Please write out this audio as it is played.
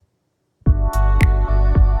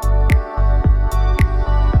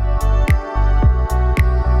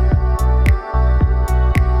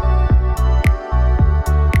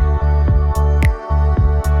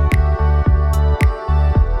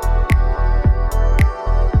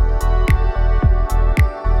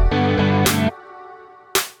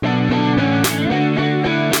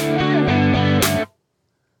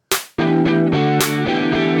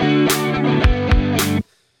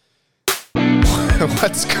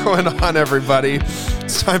What's going on, everybody?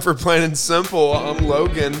 It's time for Plain and Simple. I'm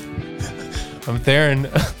Logan. I'm Theron.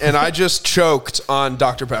 And I just choked on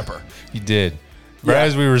Dr. Pepper. You did. Right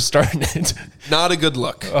as we were starting it. Not a good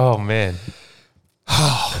look. Oh, man.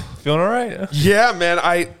 Feeling all right? Yeah,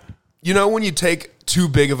 man. You know when you take too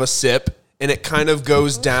big of a sip and it kind of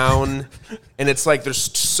goes down and it's like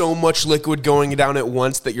there's so much liquid going down at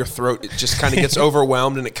once that your throat it just kind of gets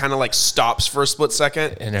overwhelmed and it kind of like stops for a split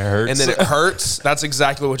second. And it hurts. And then it hurts. That's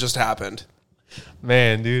exactly what just happened.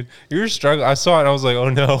 Man, dude. You were struggling. I saw it and I was like, oh,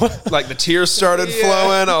 no. Like the tears started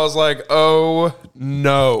flowing. I was like, oh,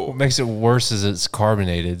 no. What makes it worse is it's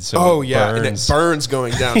carbonated. So and it burns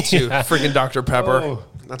going down too. Freaking Dr. Pepper. Oh,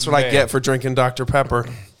 That's what I get for drinking Dr. Pepper.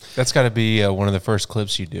 That's got to be one of the first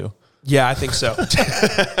clips you do. Yeah, I think so.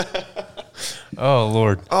 Oh,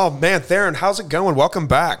 Lord. Oh, man, Theron, how's it going? Welcome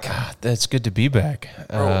back. That's good to be back.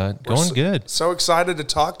 Going good. So excited to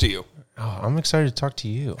talk to you. Oh, I'm excited to talk to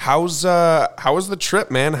you. How was the trip,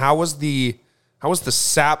 man? How was the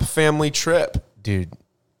Sapp family trip? Dude,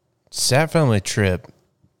 Sapp family trip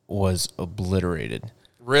was obliterated.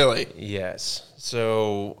 Really? Yes.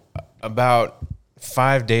 So about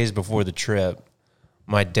 5 days before the trip,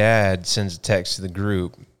 my dad sends a text to the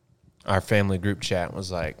group, our family group chat,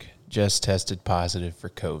 was like, just tested positive for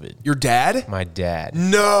COVID. Your dad? My dad.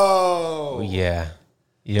 No. Yeah.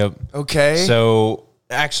 Yep. Okay. So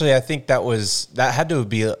actually, I think that had to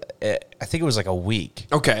be, I think it was like a week.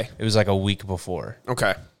 Okay. It was like a week before.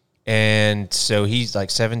 Okay. And so he's like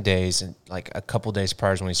 7 days and like a couple days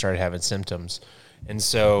prior is when he started having symptoms. And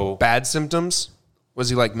so bad symptoms? Was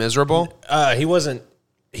he like miserable? He wasn't.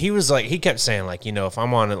 He was like, he kept saying like, you know, if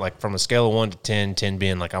I'm on it like from a scale of 1 to 10, 10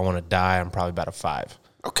 being like I want to die, I'm probably about a 5.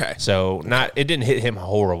 Okay. So it didn't hit him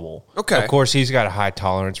horrible. Okay. Of course, he's got a high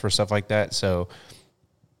tolerance for stuff like that, so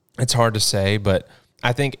it's hard to say. But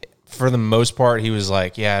I think for the most part, he was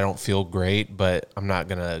like, yeah, I don't feel great, but I'm not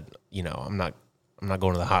gonna, you know, I'm not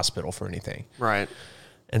going to the hospital for anything. Right.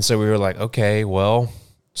 And so we were like, okay, well,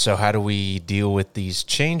 so how do we deal with these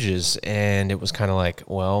changes? And it was kind of like,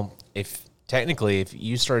 well, if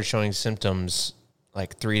you started showing symptoms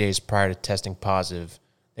like 3 days prior to testing positive,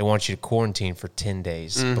 they want you to quarantine for 10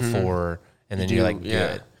 days before, and then you're like,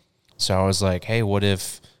 good. So I was like, hey, what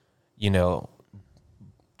if, you know,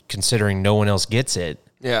 considering no one else gets it,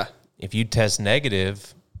 if you test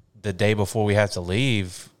negative the day before we have to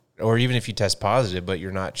leave, or even if you test positive but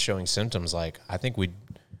you're not showing symptoms, like I think we'd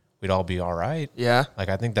all be all right. Yeah. Like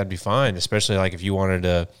I think that'd be fine, especially like if you wanted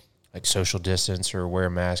to like social distance or wear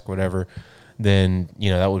a mask, whatever, then, you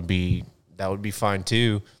know, that would be fine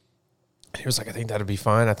too. He was like, I think that'd be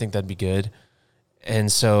fine. I think that'd be good. And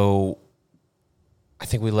so I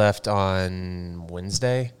think we left on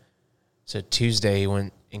Wednesday. So Tuesday he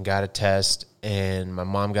went and got a test, and my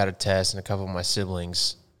mom got a test, and a couple of my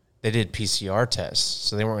siblings, they did PCR tests.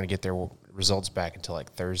 So they weren't going to get their results back until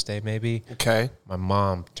like Thursday maybe. Okay. My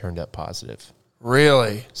mom turned up positive.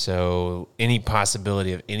 Really? So any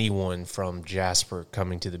possibility of anyone from Jasper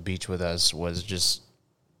coming to the beach with us was just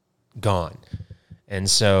gone. And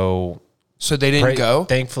so they didn't go?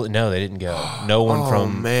 Thankfully, no, they didn't go. No one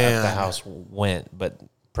from at the house went. But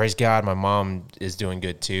praise God, my mom is doing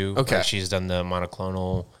good too. Okay. Like she's done the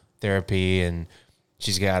monoclonal therapy, and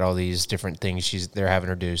she's got all these different things they're having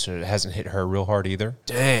her do, so it hasn't hit her real hard either.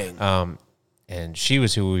 Dang. And she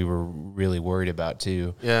was who we were really worried about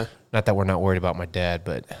too. Yeah. Not that we're not worried about my dad,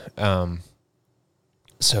 but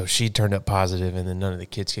so she turned up positive, and then none of the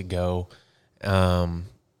kids could go.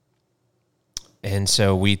 And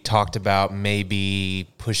so we talked about maybe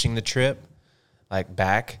pushing the trip like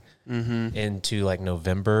back into like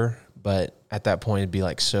November, but at that point it'd be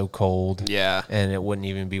like so cold. Yeah. And it wouldn't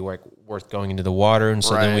even be like worth going into the water. And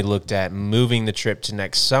so then we looked at moving the trip to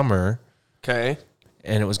next summer. Okay.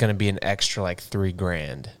 And it was going to be an extra like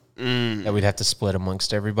 $3,000 that we'd have to split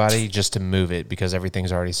amongst everybody just to move it, because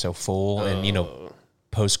everything's already so full. And, you know,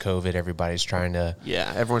 post-COVID, everybody's trying to...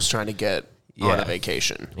 Yeah, everyone's trying to get on a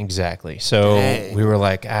vacation. Exactly. So we were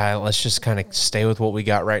like, let's just kind of stay with what we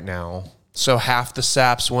got right now. So half the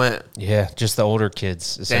Sapps went. Yeah, just the older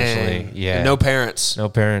kids, essentially. Dang. Yeah. And no parents. No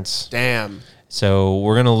parents. Damn. So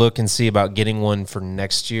we're going to look and see about getting one for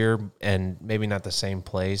next year, and maybe not the same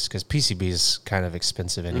place, because PCB is kind of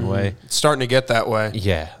expensive anyway. It's starting to get that way.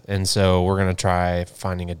 Yeah. And so we're going to try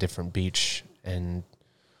finding a different beach. And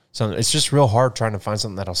something. It's just real hard trying to find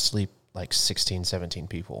something that'll sleep like 16, 17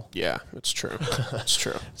 people. Yeah, it's true. It's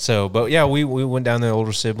true. So, but yeah, we went down there,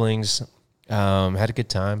 older siblings, had a good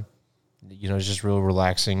time. You know, it's just real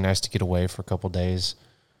relaxing. Nice to get away for a couple days.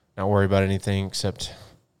 Not worry about anything except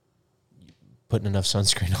putting enough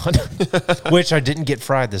sunscreen on, which I didn't get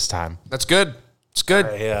fried this time. That's good. It's good.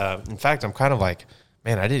 In fact, I'm kind of like,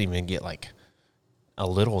 man, I didn't even get like a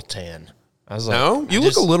little tan. I was like, No, you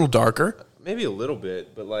look a little darker. maybe a little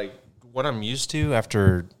bit, but like what I'm used to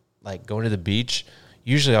after like going to the beach,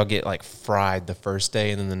 usually I'll get like fried the first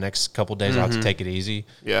day, and then the next couple days I'll have to take it easy.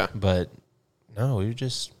 Yeah. But no,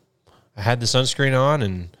 I had the sunscreen on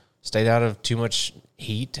and stayed out of too much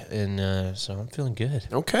heat, and so I'm feeling good.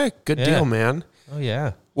 Okay, good deal, man. Oh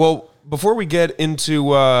yeah. Well, before we get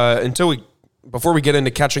into before we get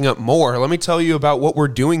into catching up more, let me tell you about what we're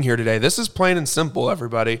doing here today. This is Plain and Simple,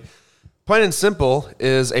 everybody. Plain and Simple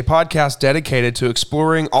is a podcast dedicated to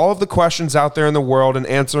exploring all of the questions out there in the world and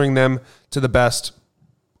answering them to the best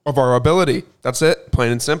of our ability. That's it,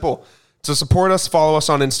 Plain and Simple. To support us, follow us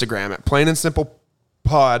on Instagram at Plain and Simple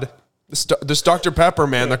Pod. This Dr. Pepper,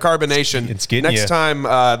 man, the carbonation. It's getting Next you. time,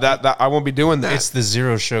 that I won't be doing that. It's the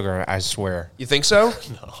zero sugar, I swear. You think so?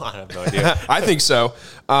 No, I have no idea. I think so.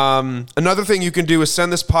 Another thing you can do is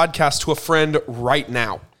send this podcast to a friend right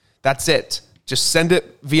now. That's it. Just send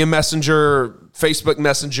it via Messenger, Facebook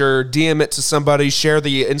Messenger, DM it to somebody, share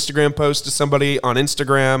the Instagram post to somebody on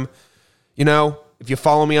Instagram. You know, if you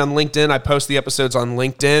follow me on LinkedIn, I post the episodes on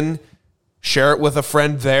LinkedIn. Share it with a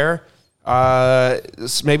friend there.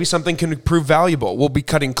 Maybe something can prove valuable. We'll be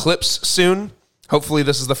cutting clips soon. Hopefully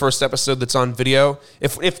this is the first episode that's on video.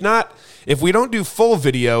 If not, if we don't do full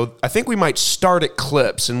video, I think we might start at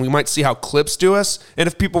clips and we might see how clips do us. And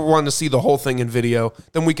if people want to see the whole thing in video,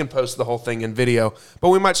 then we can post the whole thing in video. But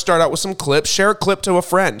we might start out with some clips, share a clip to a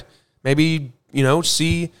friend. Maybe,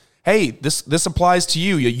 see, hey, this applies to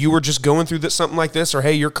you. You were just going through something like this, or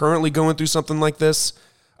hey, you're currently going through something like this.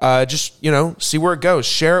 Just, see where it goes.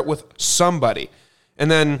 Share it with somebody.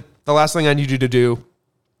 And then the last thing I need you to do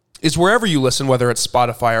is wherever you listen, whether it's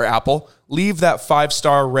Spotify or Apple, leave that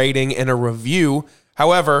 5-star rating and a review.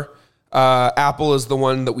 However, Apple is the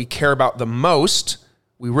one that we care about the most.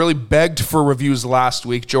 We really begged for reviews last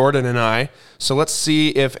week, Jordan and I. So let's see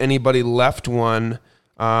if anybody left one.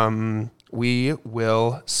 We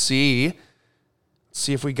will see. Let's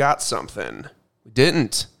see if we got something. We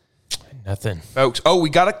didn't. Nothing. Folks. Oh,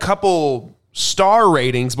 we got a couple star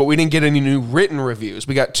ratings, but we didn't get any new written reviews.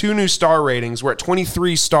 We got 2 new star ratings. We're at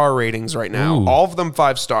 23 star ratings right now. Ooh. All of them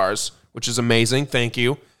 5 stars, which is amazing. Thank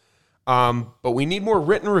you. But we need more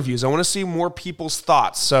written reviews. I want to see more people's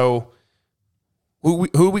thoughts. So who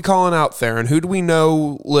are we calling out there, and who do we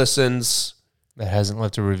know listens That hasn't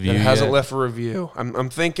left a review that hasn't yet? left a review? I'm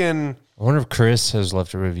thinking, I wonder if Chris has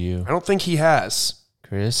left a review. I don't think he has.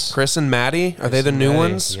 Chris And Maddie, are they the and new Maddie,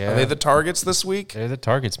 ones? yeah. Are they the targets this week? They're the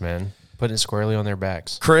targets, man. Putting it squarely on their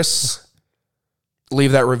backs. Chris,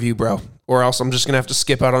 leave that review, bro, or else I'm just going to have to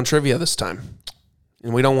skip out on trivia this time.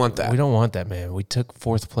 And we don't want that. We don't want that, man. We took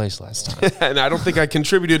 4th place last time. And I don't think I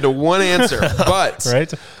contributed to one answer, but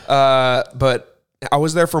Right? but I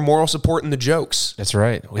was there for moral support and the jokes. That's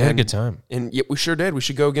right. We had a good time. And yet we sure did. We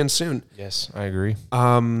should go again soon. Yes, I agree.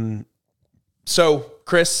 So,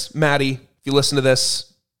 Chris, Maddie, if you listen to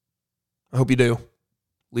this, I hope you do.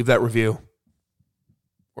 Leave that review,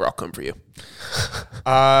 or I'll come for you.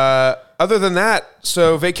 Other than that,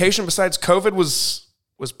 so vacation besides COVID was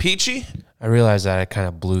peachy. I realized that I kind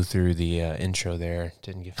of blew through the intro there.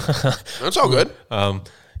 Didn't give. That's all good.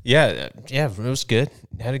 Yeah, it was good.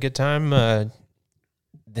 Had a good time.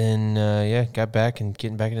 Then got back and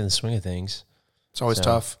getting back into the swing of things. It's always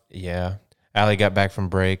tough. Yeah. Allie got back from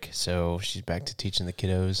break, so she's back to teaching the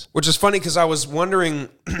kiddos. Which is funny because I was wondering,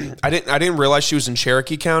 I didn't realize she was in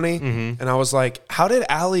Cherokee County, and I was like, how did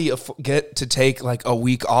Allie get to take like a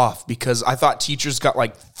week off? Because I thought teachers got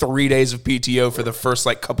like 3 days of PTO for the first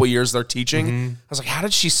like couple years they're teaching. I was like, how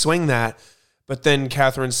did she swing that? But then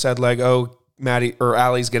Catherine said like, oh, Maddie or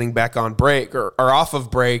Allie's getting back on break or off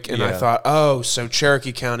of break, and I Yeah. thought, oh, so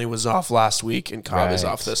Cherokee County was off last week and Cobb is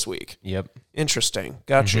Right. off this week. Yep. Interesting.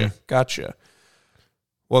 Gotcha.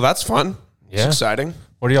 Well, that's fun. It's Yeah. exciting.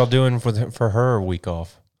 What are y'all doing for her week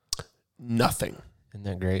off? Nothing. Isn't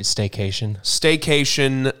that great? Staycation.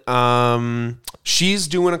 She's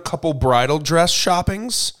doing a couple bridal dress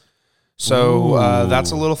shoppings. So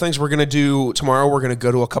that's a little things we're going to do tomorrow. We're going to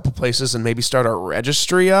go to a couple places and maybe start our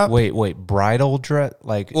registry up. Wait, bridal dress?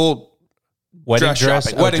 Like Well, wedding dress dress?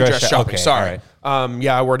 shopping. Wedding dress shopping. Okay, Sorry. all right.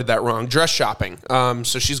 Yeah, I worded that wrong. Dress shopping.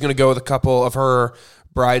 So she's going to go with a couple of her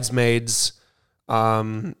bridesmaids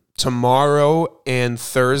tomorrow and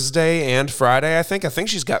Thursday and Friday, I think. I think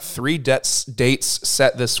she's got 3 dates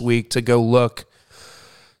set this week to go look.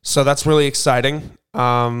 So that's really exciting.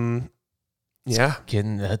 Yeah.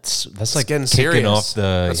 That's It's like getting kicking serious. off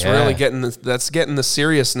the. That's yeah. really getting the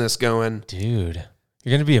seriousness going. Dude,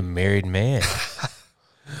 you're gonna be a married man.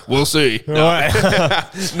 We'll see.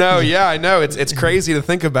 No, yeah, I know. It's crazy to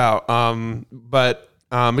think about. But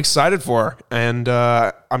I'm excited for her. And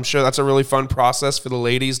I'm sure that's a really fun process for the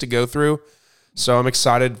ladies to go through. So I'm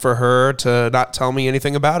excited for her to not tell me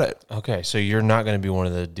anything about it. Okay, so you're not going to be one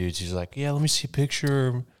of the dudes who's like, yeah, let me see a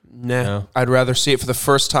picture. Nah, No. I'd rather see it for the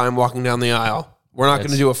first time walking down the aisle. We're not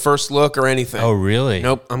going to do a first look or anything. Oh, really?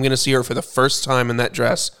 Nope. I'm going to see her for the first time in that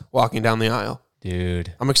dress walking down the aisle.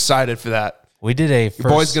 Dude. I'm excited for that. We did a first... Your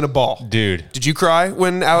boy's going to ball. Dude. Did you cry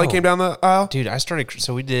when Allie came down the aisle? Dude,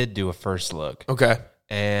 so we did do a first look. Okay.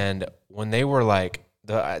 And when they were like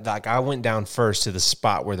I went down first to the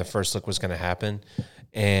spot where the first look was going to happen,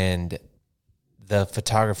 and the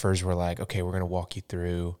photographers were like, okay, we're going to walk you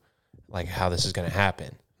through like how this is going to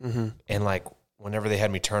happen. Mm-hmm. And like whenever they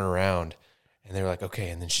had me turn around, and they were like, okay,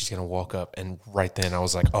 and then she's going to walk up, and right then I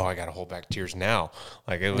was like, oh, I got to hold back tears now.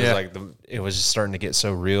 Like it was it was just starting to get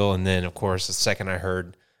so real. And then of course the second I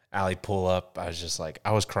heard Allie pull up, I was just like,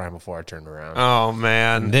 I was crying before I turned around. Oh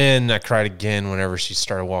man. And then I cried again whenever she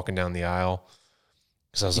started walking down the aisle.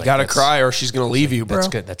 Because I was You got to cry or she's going to leave you, bro. That's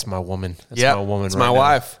good. That's my woman. That's Yeah, my woman. it's right my now.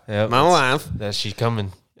 wife. Yep, My wife. That she's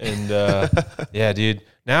coming. And yeah, dude.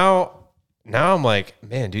 Now I'm like,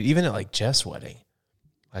 man, dude, even at like Jeff's wedding,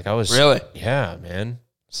 like I was Really? Yeah, man.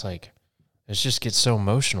 It's like it just gets so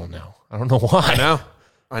emotional now. I don't know why. I know.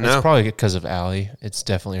 It's probably because of Allie. It's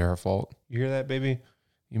definitely her fault. You hear that, baby?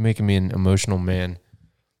 You're making me an emotional man.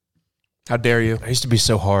 How dare you? I used to be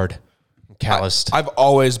so hard, and calloused. I've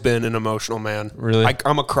always been an emotional man. Really?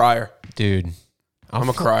 I'm a crier. Dude, I'm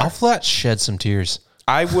a crier. I'll flat shed some tears.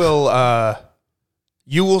 I will.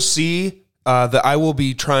 You will see that I will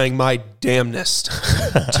be trying my damnedest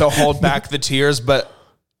to hold back the tears, but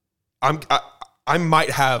I might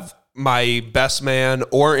have my best man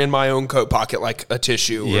or in my own coat pocket like a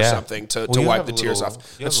tissue or something to wipe the tears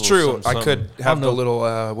off. That's true. I could have the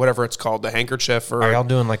little whatever it's called, the handkerchief. Or are y'all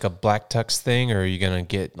doing like a black tux thing, or are you gonna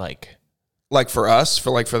get like for us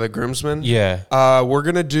for the groomsmen? Yeah, we're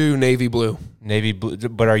gonna do navy blue. Navy blue.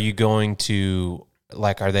 But are you going to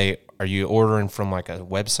like? Are you ordering from like a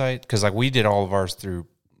website? Because like we did all of ours through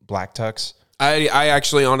Black Tux. I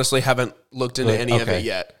actually honestly haven't looked into any of it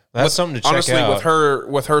yet. That's something to check honestly, out.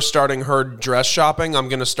 with her starting her dress shopping, I'm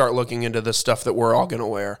gonna start looking into the stuff that we're all gonna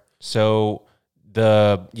wear. So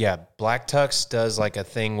Black Tux does like a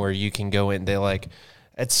thing where you can go in. They like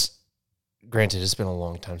it's. Granted, it's been a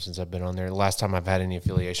long time since I've been on there. The last time I've had any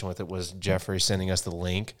affiliation with it was Jeffrey sending us the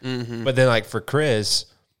link. Mm-hmm. But then like for Chris,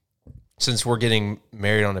 since we're getting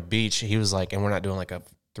married on a beach, he was like, and we're not doing like a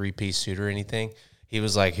 3-piece suit or anything. He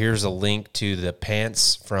was like, here's a link to the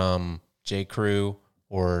pants from J. Crew,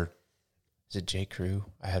 or is it J. Crew?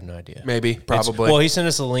 I have no idea. Maybe, probably. Well, he sent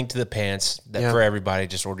us a link to the pants that for everybody,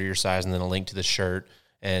 just order your size, and then a link to the shirt,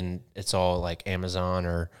 and it's all like Amazon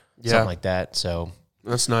or something like that. So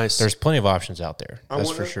that's nice. There's plenty of options out there.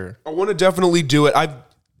 That's for sure. I want to definitely do it.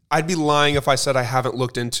 I'd be lying if I said I haven't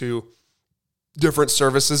looked into different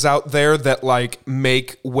services out there that like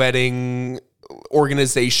make wedding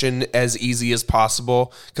organization as easy as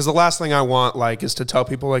possible. Because the last thing I want like is to tell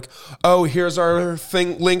people like, oh, here's our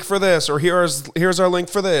link for this, or here's our link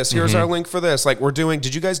for this, here's our link for this. Like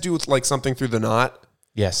did you guys do like something through the Knot?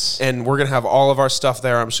 Yes. And we're going to have all of our stuff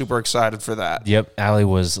there. I'm super excited for that. Yep. Allie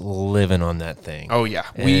was living on that thing. Oh, yeah.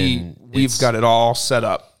 We've got it all set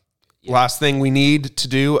up. Yeah. Last thing we need to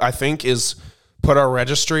do, I think, is put our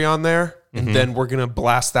registry on there, and then we're going to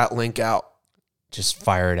blast that link out. Just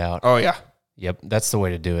fire it out. Oh, yeah. Yep. That's the way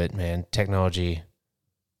to do it, man. Technology,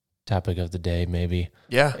 topic of the day, maybe.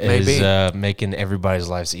 Yeah, maybe. Is making everybody's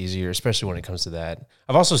lives easier, especially when it comes to that.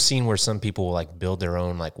 I've also seen where some people will like build their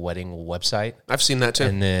own like wedding website. I've seen that too.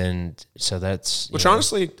 And then, so that's... Which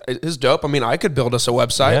honestly is dope. I mean, I could build us a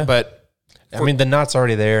website, but... I mean, the Knot's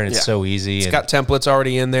already there, and it's so easy. It's got templates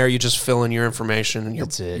already in there. You just fill in your information, and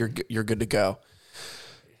you're good to go.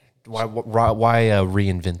 Why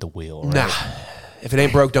reinvent the wheel? Right? Nah. If it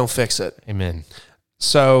ain't broke, don't fix it. Amen.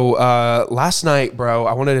 So last night, bro,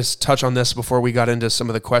 I wanted to touch on this before we got into some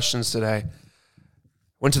of the questions today.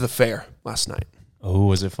 Went to the fair last night. Oh,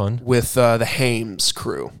 was it fun? With the Hames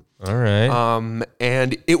crew. All right.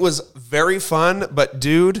 And it was very fun, but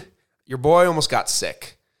dude, your boy almost got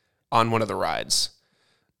sick on one of the rides.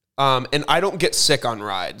 And I don't get sick on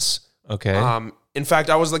rides. Okay. In fact,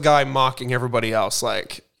 I was the guy mocking everybody else,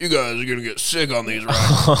 like, you guys are going to get sick on these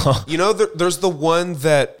rides. You know, there's the one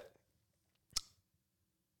that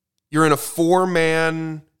you're in a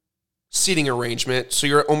 4-man seating arrangement. So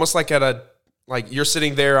you're almost like you're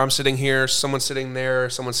sitting there, I'm sitting here, someone's sitting there,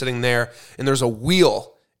 someone's sitting there, and there's a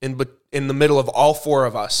wheel in the middle of all 4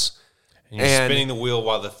 of us. And you're spinning the wheel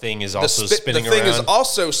while the thing is also spinning around. The thing is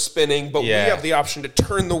also spinning, but we have the option to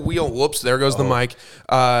turn the wheel. Whoops, there goes the mic.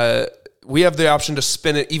 We have the option to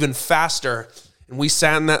spin it even faster. And we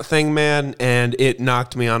sat in that thing, man, and it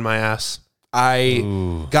knocked me on my ass.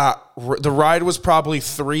 The ride was probably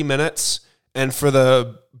 3 minutes, and for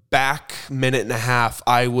the back minute and a half,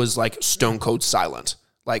 I was like stone cold silent.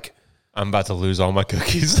 Like, I'm about to lose all my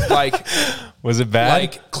cookies. Like, was it bad?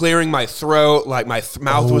 Like clearing my throat, like my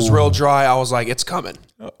mouth was real dry. I was like, it's coming.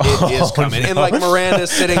 It is coming. No. And like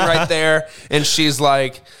Miranda's sitting right there, and she's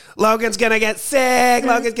like, Logan's gonna get sick.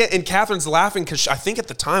 And Catherine's laughing because I think at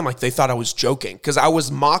the time, like, they thought I was joking because I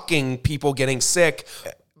was mocking people getting sick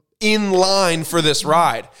in line for this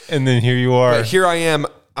ride. And then here you are. But here I am.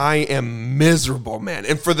 I am miserable, man.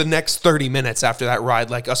 And for the next 30 minutes after that ride,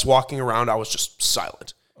 like us walking around, I was just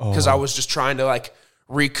silent because I was just trying to like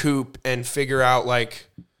recoup and figure out, like,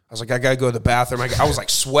 I was like, I gotta go to the bathroom. I was like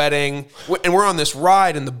sweating, and we're on this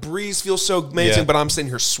ride and the breeze feels so amazing, but I'm sitting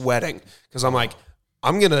here sweating because I'm like,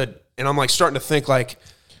 I'm like starting to think like,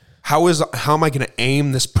 how am I going to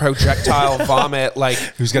aim this projectile vomit? Like,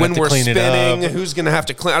 who's gonna when have to we're clean spinning, it up? Who's going to have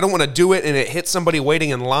to clean? I don't want to do it and it hits somebody waiting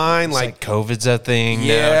in line. It's like COVID's a thing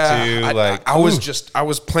now too. I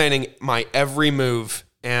was planning my every move,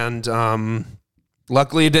 and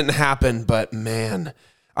luckily it didn't happen. But man,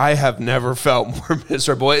 I have never felt more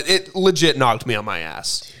miserable. It legit knocked me on my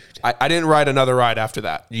ass. I didn't ride another ride after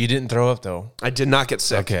that. You didn't throw up though? I did not get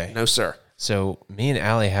sick. Okay. No, sir. So me and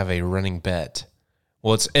Allie have a running bet.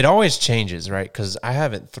 Well, it always changes, right? Because I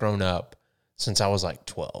haven't thrown up since I was like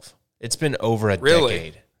 12. It's been over a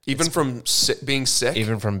decade. Even from being sick?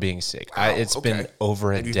 Even from being sick. Wow, It's been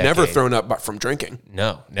over a decade. You've never thrown up from drinking?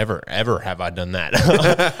 No, never, ever have I done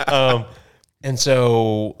that. And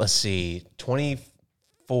so, let's see,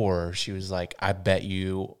 24, she was like, I bet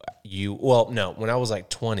well, no, when I was like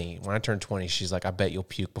 20, when I turned 20, she's like, I bet you'll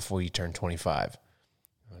puke before you turn 25.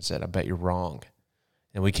 I said, I bet you're wrong.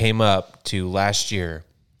 And we came up to last year,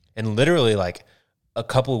 and literally like a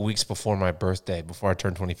couple of weeks before my birthday, before I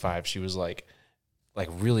turned 25, she was like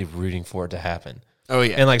really rooting for it to happen. Oh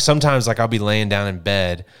yeah. And like sometimes like I'll be laying down in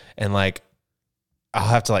bed and like I'll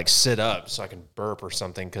have to like sit up so I can burp or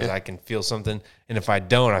something because I can feel something. And if I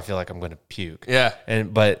don't, I feel like I'm going to puke. Yeah.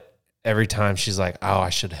 But every time she's like, oh, I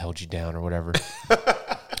should have held you down or whatever.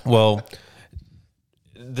 Well,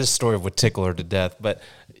 this story would tickle her to death, but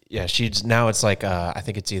yeah, now it's like, I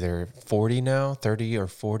think it's either 40 now, 30 or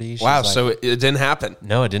 40. Wow, like, so it didn't happen.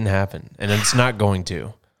 No, it didn't happen. And it's not going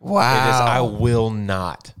to. Wow. It is, I will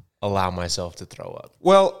not allow myself to throw up.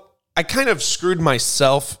 Well, I kind of screwed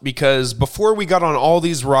myself because before we got on all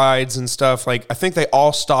these rides and stuff, like I think they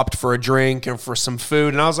all stopped for a drink and for some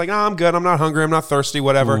food. And I was like, I'm good. I'm not hungry. I'm not thirsty,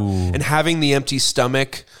 whatever. Ooh. And having the empty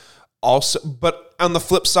stomach also, but on the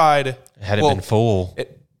flip side. Had it been full.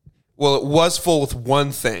 It was full with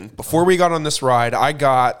one thing. Before we got on this ride, I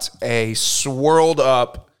got a swirled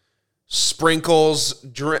up sprinkles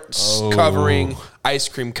covering ice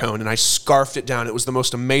cream cone, and I scarfed it down. It was the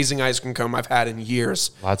most amazing ice cream cone I've had in years.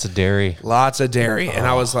 Lots of dairy. And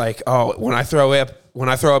I was like, oh, when I throw up,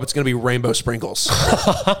 it's going to be rainbow sprinkles.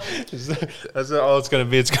 That's all it's going to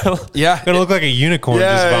be. It's going to look like a unicorn.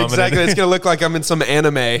 Yeah, just vomiting. Exactly. It's going to look like I'm in some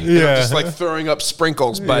anime. Yeah. I'm just like throwing up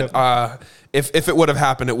sprinkles. But if it would have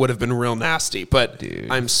happened, it would have been real nasty. But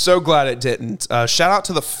dude, I'm so glad it didn't. Shout out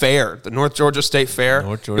to the fair, the North Georgia State Fair.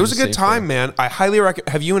 It was a good time, man. I highly recommend.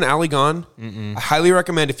 Have you and Allie gone? Mm-mm. I highly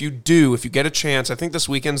recommend if you get a chance. I think this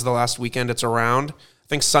weekend's the last weekend it's around. I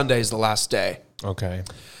think Sunday's the last day. Okay.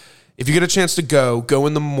 If you get a chance to go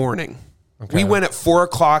in the morning. Okay. We went at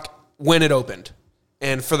 4:00 when it opened.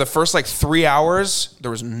 And for the first like 3 hours,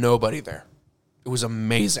 there was nobody there. It was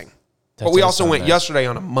amazing. But we also went yesterday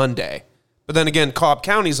on a Monday. But then again, Cobb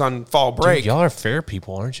County's on fall break. Dude, y'all are fair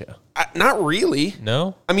people, aren't you? Not really.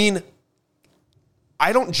 No? I mean,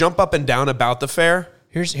 I don't jump up and down about the fair.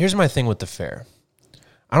 Here's my thing with the fair.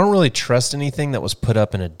 I don't really trust anything that was put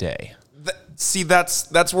up in a day.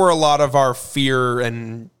 That's where a lot of our fear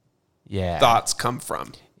and thoughts come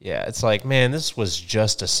from. Yeah, it's like, man, this was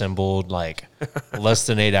just assembled like less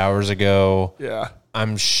than 8 hours ago. Yeah.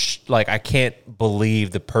 I can't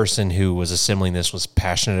believe the person who was assembling this was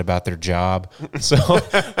passionate about their job. So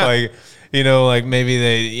maybe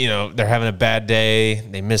they're having a bad day.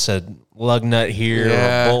 They miss a lug nut here or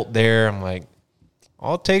a bolt there. I'm like,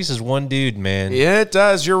 all it takes is one dude, man. Yeah, it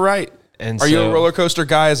does. You're right. And Are you a roller coaster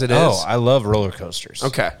guy as it is? Oh, I love roller coasters.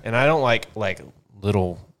 Okay. And I don't like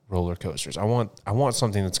little roller coasters. I want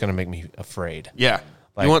something that's going to make me afraid. Yeah.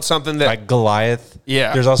 You want something that... Like Goliath.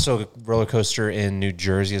 Yeah. There's also a roller coaster in New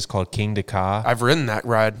Jersey. It's called King Ka. I've ridden that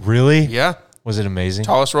ride. Really? Yeah. Was it amazing?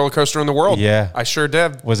 Tallest roller coaster in the world. Yeah. I sure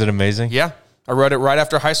did. Was it amazing? Yeah. I rode it right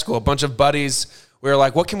after high school. A bunch of buddies, we were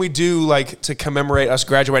like, what can we do like to commemorate us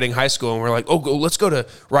graduating high school? And we're like, let's go to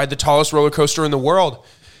ride the tallest roller coaster in the world.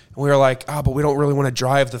 And we were like, but we don't really want to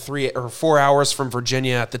drive the 3 or 4 hours from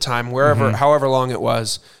Virginia at the time, however long it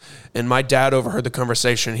was. And my dad overheard the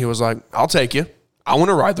conversation. He was like, I'll take you. I want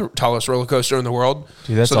to ride the tallest roller coaster in the world.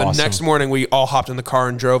 Dude, that's awesome. So the next morning, we all hopped in the car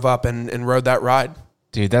and drove up and rode that ride.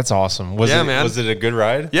 Dude, that's awesome. Was it a good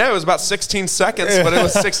ride? Yeah, it was about 16 seconds, but it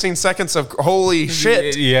was 16 seconds of holy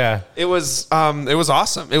shit. Yeah. It was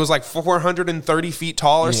awesome. It was like 430 feet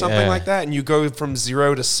tall or something like that. And you go from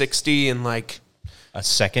 0 to 60 in like a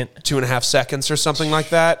second, 2.5 seconds or something like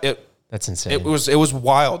that. That's insane. It was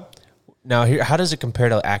wild. Now, how does it compare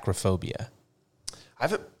to acrophobia? I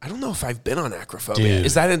don't know if I've been on acrophobia. Dude.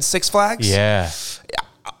 Is that in Six Flags? Yeah.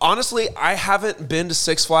 Honestly, I haven't been to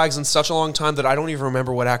Six Flags in such a long time that I don't even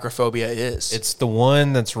remember what acrophobia is. It's the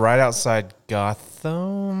one that's right outside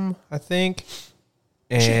Gotham, I think.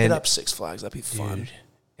 And should hit And up Six Flags. That'd be fun.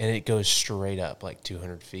 and it goes straight up like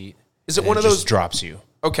 200 feet. Is it and one of just those drops you?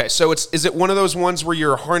 Okay, so is it one of those ones where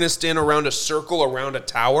you're harnessed in around a circle around a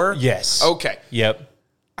tower? Yes. Okay. Yep.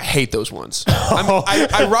 I hate those ones.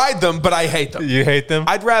 I ride them, but I hate them. You hate them?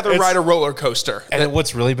 I'd rather ride a roller coaster. And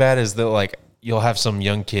what's really bad is that like you'll have some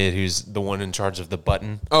young kid who's the one in charge of the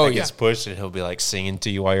button. Oh, that yeah. gets pushed, and he'll be like singing to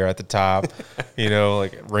you while you're at the top.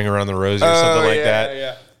 Like Ring Around the Rosie or something like that.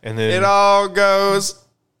 Yeah. And then It all goes,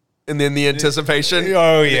 and then the anticipation.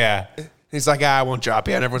 oh yeah. He's like, I won't drop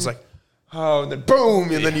you, and everyone's like, oh, and then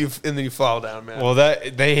boom, and then you fall down, man. Well,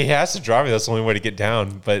 he has to drop you. That's the only way to get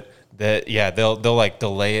down. But they'll like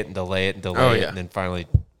delay it, and then finally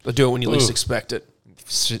They'll do it when you least expect it.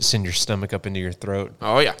 send your stomach up into your throat.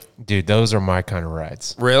 Oh yeah, Dude, those are my kind of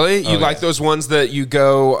rides. really? You like yeah. those ones that you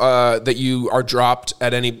go that you are dropped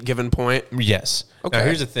at any given point? Yes. Okay. Now,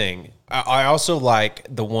 here's the thing. I also like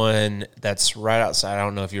the one that's right outside. I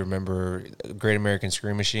don't know if you remember Great American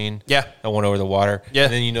Scream Machine. Yeah. That one over the water. Yeah.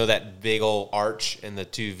 And then that big old arch and the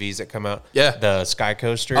two V's that come out. Yeah. The Sky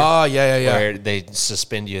Coaster. Oh, yeah. Where they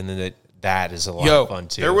suspend you, and then that is a lot of fun,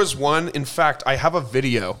 too. There was one, in fact, I have a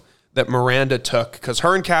video that Miranda took because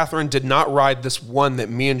her and Catherine did not ride this one that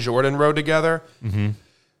me and Jordan rode together. Mm-hmm. And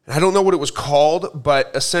I don't know what it was called,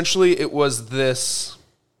 but essentially it was this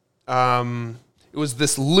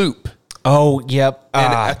loop. Oh, yep.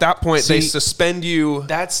 And at that point, they suspend you.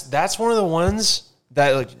 That's one of the ones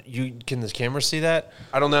that, like, can the camera see that?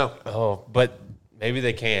 I don't know. Oh, but maybe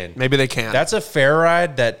they can. Maybe they can. That's a fair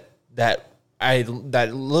ride that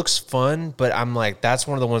looks fun, but I'm like, that's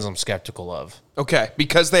one of the ones I'm skeptical of. Okay,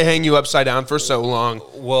 because they hang you upside down for so long.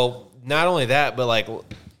 Well, not only that, but like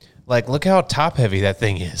look how top heavy that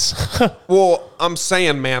thing is. Well, I'm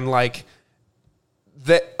saying, man, like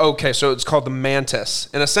that. Okay, so it's called the Mantis,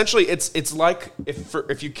 and essentially, it's like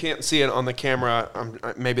if you can't see it on the camera,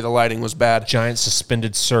 maybe the lighting was bad. Giant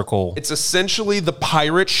suspended circle. It's essentially the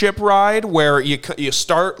pirate ship ride where you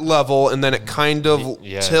start level and then it kind of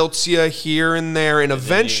tilts you here and there, and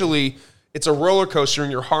eventually it's a roller coaster and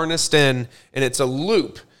you're harnessed in, and it's a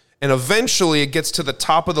loop. And eventually it gets to the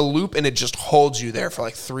top of the loop and it just holds you there for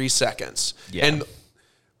like 3 seconds. Yeah. And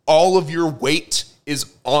all of your weight is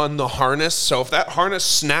on the harness. So if that harness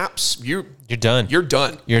snaps, you're done. You're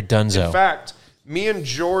done. You're donezo. In fact, me and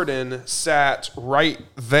Jordan sat right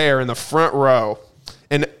there in the front row.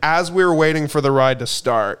 And as we were waiting for the ride to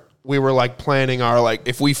start, we were like planning our, like,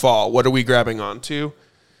 if we fall, what are we grabbing onto?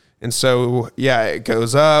 And so, yeah, it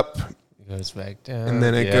goes up. It goes back down. And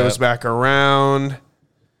then it goes back around.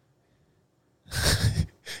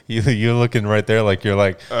 You're looking right there like you're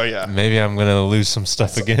like, oh yeah, maybe I'm gonna lose some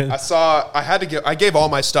stuff again. I gave all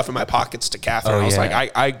my stuff in my pockets to Catherine. I was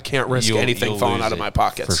like, I can't risk anything falling out of my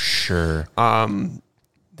pockets. For sure.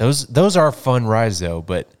 Those are fun rides though,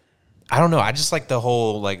 but I don't know. I just like the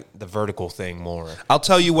whole, like, the vertical thing more. I'll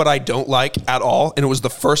tell you what I don't like at all, and it was the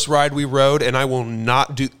first ride we rode, and I will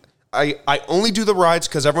not do. I only do the rides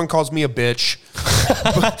because everyone calls me a bitch.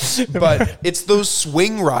 but it's those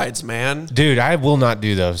swing rides, man. Dude, I will not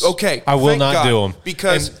do those. Okay. I will not do them.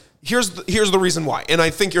 Because here's the reason why. And I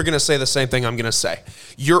think you're going to say the same thing I'm going to say.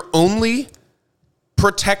 Your only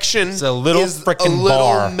protection is a little freaking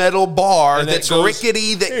little metal bar that's goes,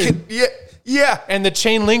 rickety that can, yeah. And the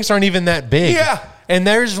chain links aren't even that big. Yeah. And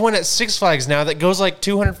there's one at Six Flags now that goes like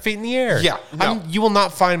 200 feet in the air. Yeah. No. You will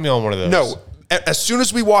not find me on one of those. No. As soon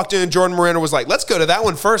as we walked in, Jordan Miranda was like, let's go to that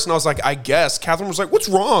one first. And I was like, I guess. Catherine was like, what's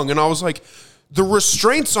wrong? And I was like, the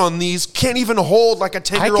restraints on these can't even hold like a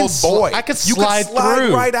 10-year-old boy. I could slide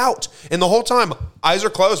through. Right out. And the whole time, eyes are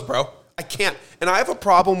closed, bro. I can't. And I have a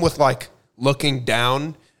problem with like looking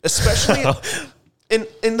down especially.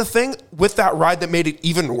 And the thing with that ride that made it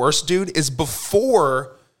even worse, dude, is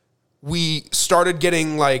before we started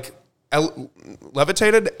getting like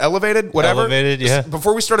elevated, whatever. Elevated, yeah.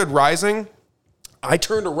 Before we started rising, I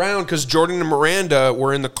turned around because Jordan and Miranda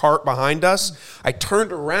were in the cart behind us. I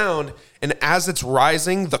turned around, and as it's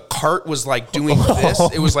rising, the cart was like doing this.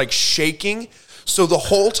 It was like shaking. So the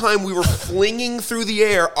whole time we were flinging through the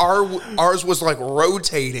air, ours was like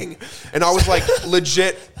rotating, and I was like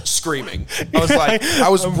legit screaming. I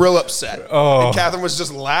was real upset. And Catherine was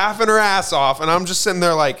just laughing her ass off, and I'm just sitting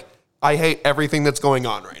there like, I hate everything that's going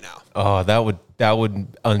on right now. Oh, that would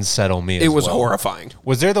unsettle me. It was horrifying.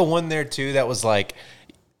 Was there the one there too that was like,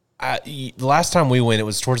 the last time we went, it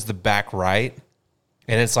was towards the back right,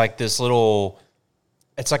 and it's like this little,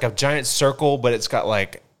 it's like a giant circle, but it's got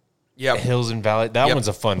like. Yeah, hills and valleys. That one's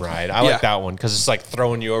a fun ride. I like that one because it's like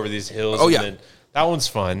throwing you over these hills. Oh, and then that one's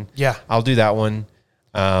fun. Yeah. I'll do that one.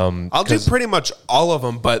 I'll do pretty much all of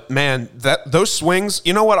them, but man, those swings,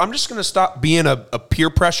 you know what? I'm just going to stop being a peer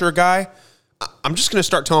pressure guy. I'm just going to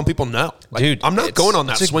start telling people no. Like, dude, I'm not going on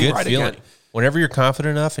that swing ride again. Whenever you're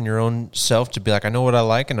confident enough in your own self to be like, I know what I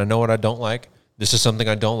like and I know what I don't like. This is something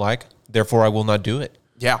I don't like. Therefore, I will not do it.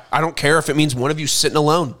 Yeah, I don't care if it means one of you sitting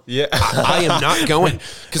alone. Yeah. I am not going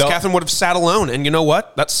because Catherine would have sat alone. And you know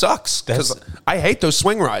what? That sucks because I hate those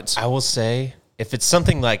swing rides. I will say, if it's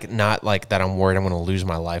something like not like that I'm worried I'm going to lose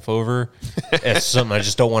my life over, it's something I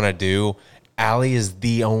just don't want to do, Allie is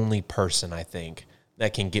the only person I think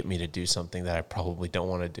that can get me to do something that I probably don't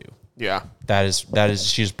want to do. Yeah. That is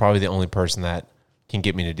she's probably the only person that can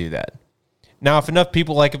get me to do that. Now, if enough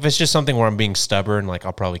people, like if it's just something where I'm being stubborn, like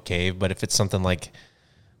I'll probably cave. But if it's something like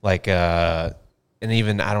and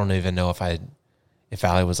even I don't even know if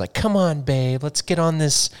Allie was like, come on, babe, let's get on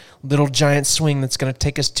this little giant swing that's going to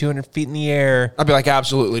take us 200 feet in the air. I'd be like,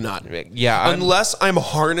 absolutely not. Yeah. Unless I'm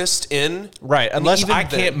harnessed in. Right. Unless I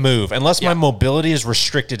can't move. Unless my mobility is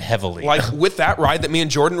restricted heavily. Like with that ride that me and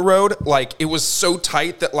Jordan rode, like it was so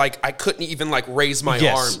tight that like I couldn't even like raise my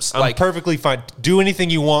arms. I'm like perfectly fine. Do anything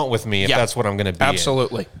you want with me if that's what I'm going to be.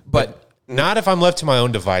 Absolutely. But not if I'm left to my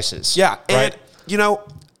own devices. Yeah. Right? And, you know,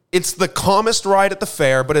 it's the calmest ride at the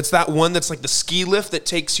fair, but it's that one that's like the ski lift that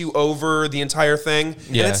takes you over the entire thing.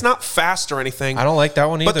 Yeah. And it's not fast or anything. I don't like that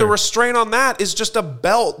one either. But the restraint on that is just a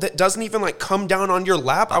belt that doesn't even like come down on your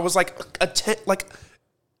lap. I was like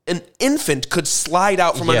an infant could slide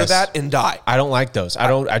out from under that and die. I don't like those.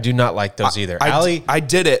 I do not like those either. Allie, I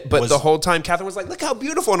did it, but the whole time Catherine was like, look how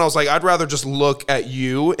beautiful. And I was like, I'd rather just look at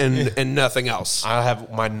you and nothing else.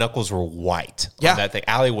 my knuckles were white on that thing.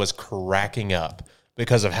 Allie was cracking up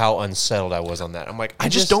because of how unsettled I was on that. I'm like, I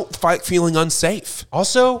just don't fight feeling unsafe.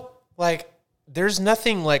 Also, like, there's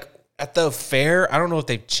nothing like at the fair. I don't know if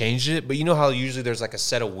they've changed it, but you know how usually there's like a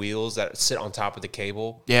set of wheels that sit on top of the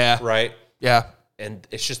cable? Yeah. Right? Yeah. And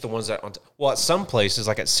it's just the ones that at some places,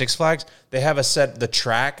 like at Six Flags, they have the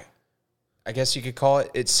track, I guess you could call it.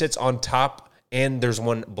 It sits on top and there's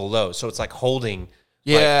one below. So it's like holding.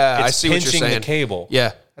 Yeah, like, I see what you're saying. Pinching the cable.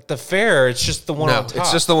 Yeah. At the fair, it's just the one on top.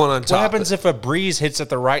 It's just the one on top. What happens if a breeze hits at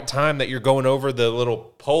the right time that you're going over the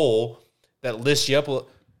little pole that lifts you up?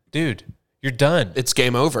 Dude, you're done. It's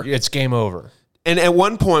game over. It's game over. And at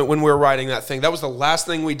one point when we were riding that thing, that was the last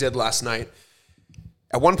thing we did last night.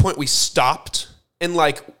 At one point we stopped, and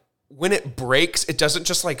like when it breaks, it doesn't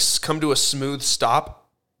just like come to a smooth stop.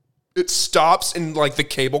 It stops and like the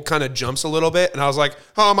cable kind of jumps a little bit. And I was like,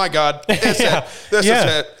 oh my God, this is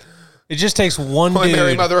it. It just takes one Holy dude.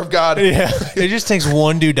 Mary, Mother of God. Yeah. It just takes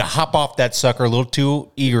one dude to hop off that sucker a little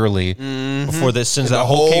too eagerly before this sends that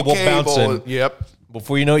whole cable bouncing. Yep.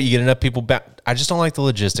 Before you know it, you get enough people back. I just don't like the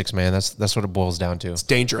logistics, man. That's what it boils down to. It's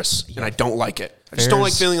dangerous, and I don't like it. I just don't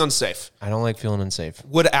like feeling unsafe. I don't like feeling unsafe.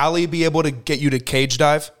 Would Allie be able to get you to cage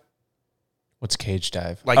dive? What's cage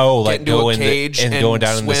dive? Like like into a cage and going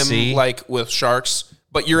down swim in the sea, like with sharks.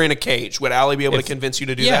 But you're in a cage. Would Allie be able to convince you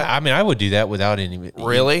to do that? Yeah, I mean, I would do that without any.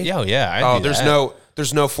 Really? Yeah.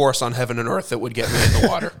 There's no force on heaven and earth that would get me in the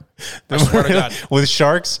water. I swear to God. With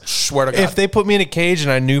sharks? Swear to God. If they put me in a cage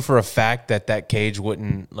and I knew for a fact that cage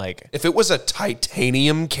wouldn't like. If it was a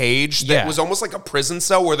titanium cage that was almost like a prison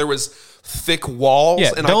cell where there was thick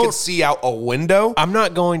walls and I could see out a window. I'm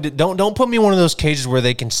not going to don't put me in one of those cages where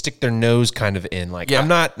they can stick their nose kind of in. Like I'm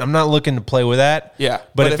not looking to play with that. Yeah.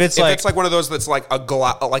 But if it's like one of those that's like a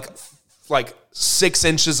glass like 6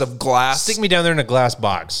 inches of glass. Stick me down there in a glass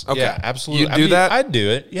box. Okay. Yeah, absolutely. You'd do that? I'd do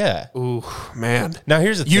it. Yeah. Ooh, man. Now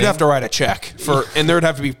here's the thing. You'd have to write a check and there'd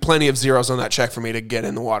have to be plenty of zeros on that check for me to get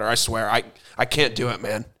in the water. I swear. I can't do it,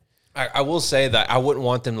 man. I will say that I wouldn't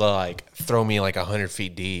want them to like throw me like 100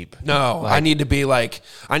 feet deep. No, Like, I need to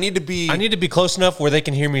be close enough where they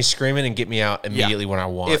can hear me screaming and get me out immediately when I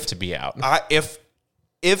want to be out.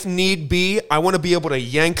 If need be, I want to be able to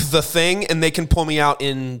yank the thing and they can pull me out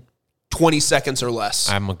in 20 seconds or less.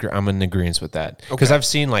 I'm in agreement with that because I've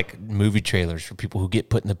seen like movie trailers for people who get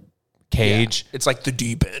put in the cage. It's like the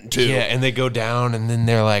deep end too. Yeah, and they go down and then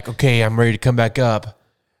they're like, okay, I'm ready to come back up.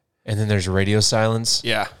 And then there's radio silence.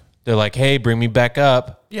 Yeah. They're like, hey, bring me back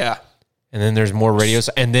up. Yeah. And then there's more radio.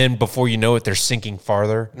 And then before you know it, they're sinking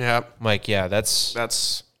farther. Yeah. I'm like, yeah, I'm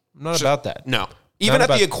not about that. No. Even at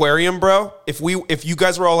the aquarium, bro, if you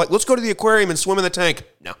guys were all like, let's go to the aquarium and swim in the tank.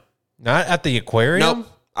 No. Not at the aquarium? Nope.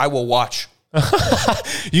 I will watch.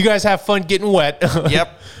 You guys have fun getting wet.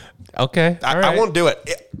 Yep. Okay. I won't do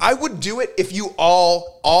it. I would do it if you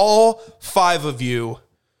all 5 of you,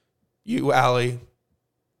 Allie.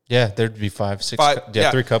 Yeah, there'd be 5, 6,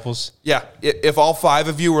 3 couples. Yeah, if all 5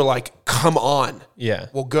 of you were like, come on. Yeah.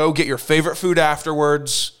 We'll go get your favorite food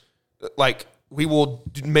afterwards. Like, we will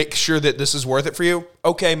make sure that this is worth it for you.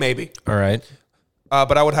 Okay, maybe. All right.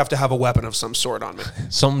 But I would have to have a weapon of some sort on me.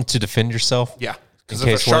 Something to defend yourself? Yeah. Because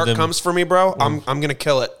if a shark comes for me, bro, I'm going to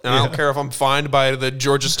kill it. And I don't care if I'm fined by the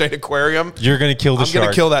Georgia State Aquarium. You're going to kill the shark. I'm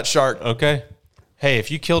going to kill that shark. Okay. Hey,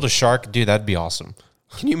 if you killed a shark, dude, that'd be awesome.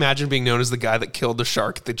 Can you imagine being known as the guy that killed the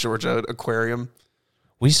shark at the Georgia Aquarium?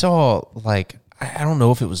 We saw, like, I don't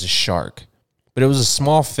know if it was a shark, but it was a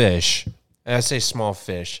small fish. And I say small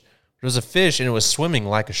fish. It was a fish, and it was swimming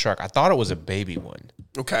like a shark. I thought it was a baby one.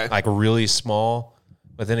 Okay. Like, really small.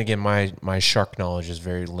 But then again, my shark knowledge is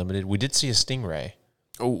very limited. We did see a stingray.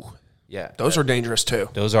 Oh. Yeah. Those are dangerous, too.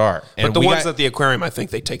 Those are. But the ones at the aquarium, I think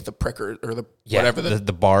they take the pricker or the whatever.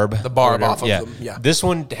 The barb. The barb off of them. Yeah. This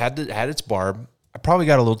one had its barb. I probably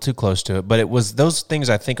got a little too close to it, but it was those things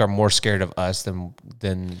I think are more scared of us than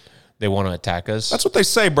they want to attack us. That's what they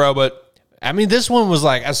say, bro, but I mean, this one was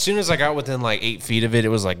like, as soon as I got within like 8 feet of it, it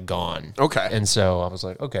was like gone. Okay. And so I was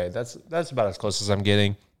like, okay, that's about as close as I'm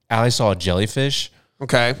getting. Allie saw a jellyfish.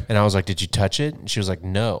 Okay. And I was like, did you touch it? And she was like,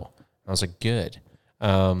 no. I was like, good.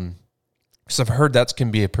 So I've heard that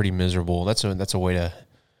can be a pretty miserable, that's a way to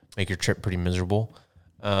make your trip pretty miserable.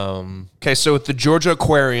 Okay, so at the Georgia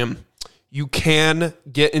Aquarium, you can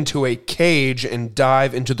get into a cage and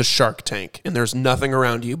dive into the shark tank, and there's nothing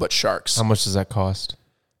around you but sharks. How much does that cost?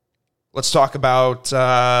 Let's talk about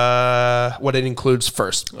what it includes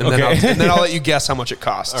first, and, Okay. then I'll let you guess how much it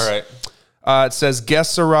costs. All right. It says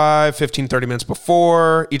guests arrive 15-30 minutes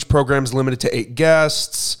before. Each program is limited to 8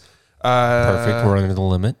 guests. Perfect. We're under the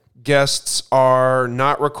limit. Guests are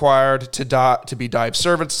not required to be dive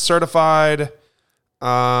certified.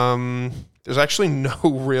 There's actually no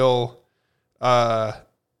real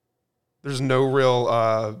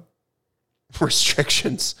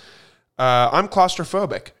restrictions. I'm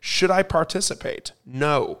claustrophobic. Should I participate?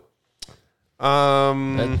 No.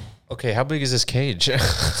 Okay, how big is this cage? It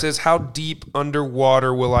says, how deep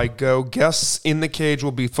underwater will I go? Guests in the cage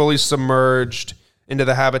will be fully submerged into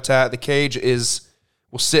the habitat. The cage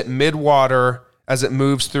will sit mid-water as it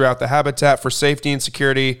moves throughout the habitat. For safety and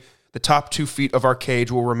security, the top 2 feet of our cage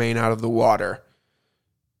will remain out of the water.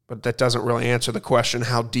 But that doesn't really answer the question,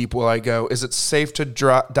 how deep will I go? Is it safe to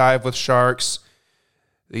dive with sharks?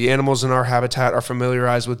 The animals in our habitat are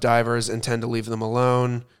familiarized with divers and tend to leave them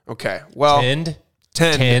alone. Okay, well...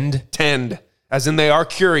 Tend. As in they are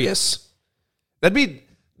curious. That'd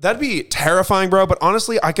be terrifying, bro. But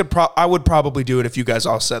honestly, I would probably do it if you guys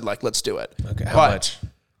all said, like, let's do it. Okay, how much?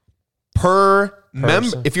 Per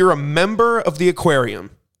member, if you're a member of the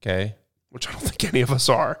aquarium, Okay. which I don't think any of us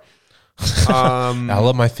are, I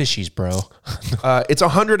love my fishies, bro. it's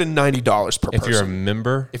 $190 per If person. you're a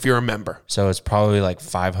member, If you're a member, so it's probably like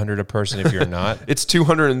 $500 a person if you're not. it's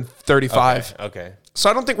 $235. Okay. So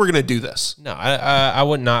I don't think we're gonna do this. No, I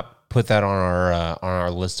would not put that on our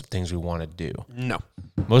list of things we want to do. No.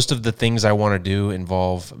 Most of the things I want to do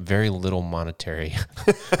involve very little monetary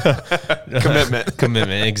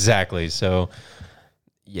commitment. Exactly. So,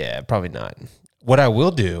 yeah, probably not. What I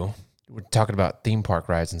will do, we're talking about theme park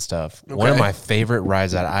rides and stuff. Okay. One of my favorite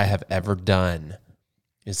rides that I have ever done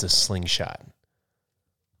is the slingshot.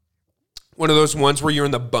 One of those ones where you're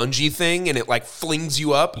in the bungee thing and it like flings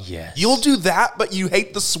you up. Yes. You'll do that, but you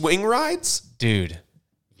hate the swing rides? Dude.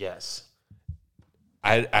 Yes.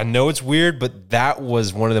 I know it's weird, but that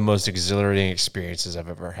was one of the most exhilarating experiences I've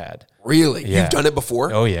ever had. Really? Yeah. You've done it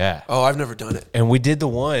before? Oh, yeah. Oh, I've never done it. And we did the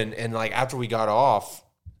one, and like after we got off,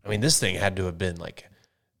 I mean, this thing had to have been like,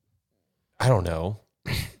 I don't know,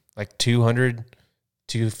 like 200,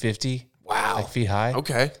 250 wow. like feet high.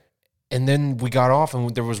 Okay. And then we got off,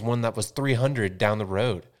 and there was one that was 300 down the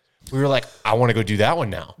road. We were like, I want to go do that one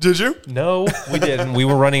now. Did you? No, we didn't. We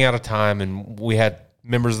were running out of time, and we had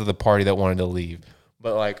members of the party that wanted to leave.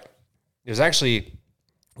 But like, it was actually,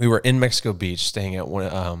 we were in Mexico Beach, staying at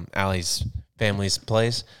one Allie's family's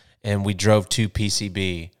place, and we drove to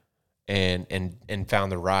PCB and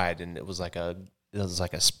found the ride, and it was like a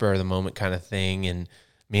spur of the moment kind of thing, and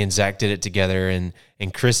me and Zach did it together, and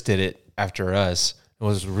Chris did it after us. What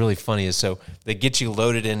was really funny is, so they get you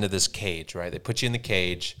loaded into this cage, right? They put you in the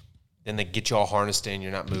cage, then they get you all harnessed in,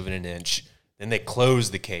 you're not moving an inch. Then they close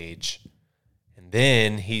the cage, and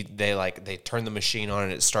then they turn the machine on,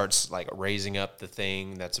 and it starts like raising up the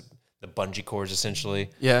thing that's the bungee cords essentially.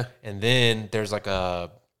 Yeah. And then there's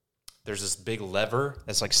this big lever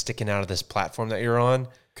that's like sticking out of this platform that you're on.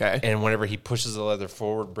 Okay. And whenever he pushes the lever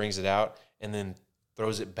forward, brings it out, and then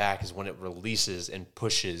throws it back is when it releases and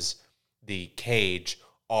pushes the cage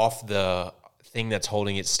off the thing that's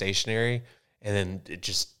holding it stationary, and then it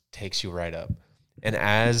just takes you right up. And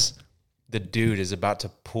as the dude is about to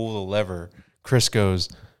pull the lever, Chris goes,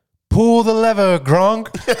 "Pull the lever, Gronk."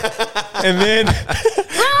 And then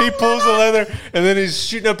he pulls the lever, and then he's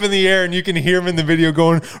shooting up in the air, and you can hear him in the video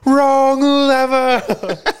going, "Wrong lever."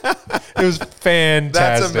 It was fantastic.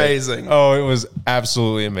 That's amazing. Oh, it was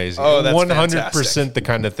absolutely amazing. Oh, that's 100% the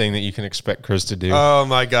kind of thing that you can expect Chris to do. Oh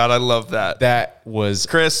my God, I love that. That was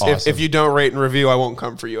Chris, awesome. if you don't rate and review, I won't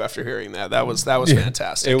come for you after hearing that. That was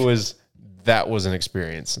fantastic. That was an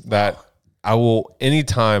experience that I will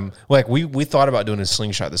anytime. Like we thought about doing a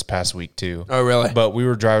slingshot this past week too. Oh, really? But we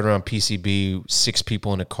were driving around PCB, 6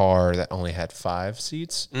 people in a car that only had 5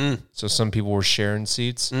 seats. So some people were sharing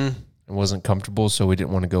seats. It wasn't comfortable, so we didn't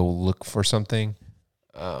want to go look for something.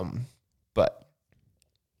 But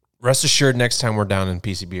rest assured, next time we're down in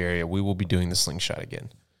PCB area, we will be doing the slingshot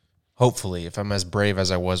again. Hopefully, if I'm as brave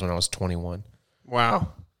as I was when I was 21. Wow,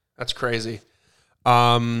 that's crazy.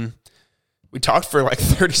 We talked for like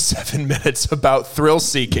 37 minutes about thrill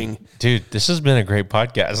seeking. Dude, this has been a great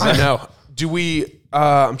podcast. I know. Do we?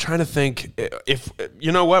 I'm trying to think if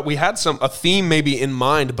you know what we had a theme maybe in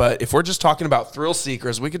mind, but if we're just talking about thrill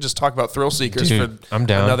seekers, we could just talk about thrill seekers. Dude, for I'm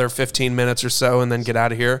down. Another 15 minutes or so, and then get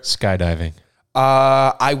out of here. Skydiving.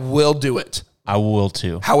 I will do it. I will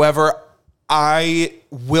too. However, I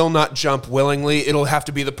will not jump willingly. It'll have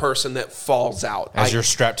to be the person that falls out. As you're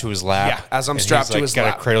strapped to his lap. Yeah, as I'm strapped to his lap.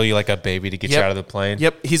 Got to cradle you like a baby to get you out of the plane.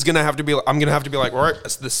 Yep, I'm going to have to be like, all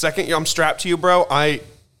right, the second I'm strapped to you, bro,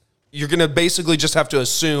 you're going to basically just have to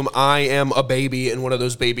assume I am a baby in one of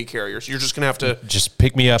those baby carriers. You're just going to have to just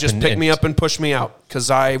pick me up and push me out, because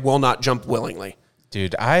I will not jump willingly.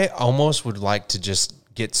 Dude, I almost would like to just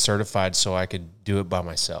get certified so I could do it by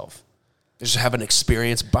myself. Just have an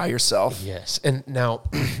experience by yourself. Yes. And now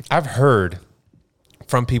I've heard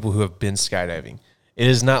from people who have been skydiving, it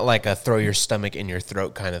is not like a throw your stomach in your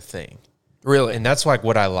throat kind of thing. Really? And that's like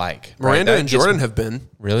what I like. Miranda and Jordan have been.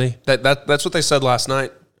 Really? That's what they said last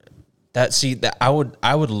night. I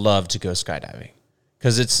would love to go skydiving,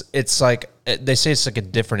 because it's like, they say it's like a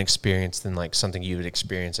different experience than like something you would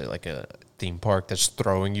experience at like a theme park that's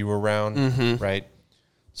throwing you around, right?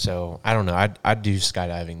 So I don't know. I'd do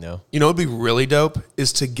skydiving though. You know what'd be really dope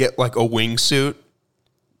is to get like a wingsuit.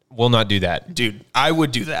 We'll not do that, dude. I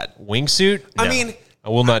would do that wingsuit. I No. mean, I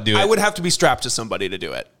will not do it. I would have to be strapped to somebody to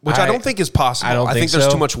do it, which I don't think is possible. I think there's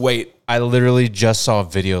so. too much weight. I literally just saw a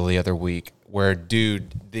video the other week where,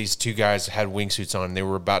 these 2 guys had wingsuits on, and they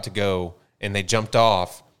were about to go, and they jumped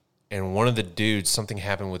off, and one of the dudes, something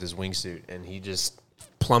happened with his wingsuit, and he just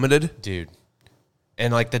plummeted. Dude.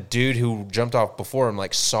 And like the dude who jumped off before him,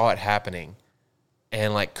 like saw it happening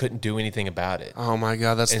and like couldn't do anything about it. Oh my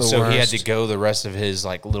God, that's the worst. And so he had to go the rest of his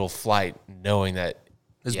like little flight knowing that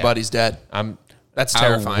his buddy's dead. That's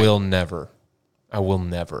terrifying. I will never.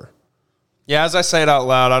 Yeah, as I say it out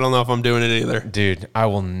loud, I don't know if I'm doing it either. Dude, I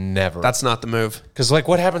will never. That's not the move. Because, like,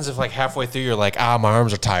 what happens if, like, halfway through you're like, my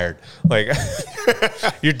arms are tired? Like,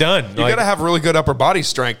 you're done. You got to have really good upper body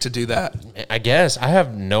strength to do that. I guess. I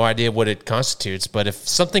have no idea what it constitutes, but if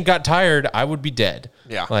something got tired, I would be dead.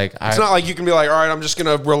 Yeah. Like, it's not like you can be like, all right, I'm just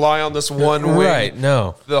going to rely on this one wing. Right,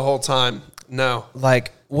 no. The whole time. No.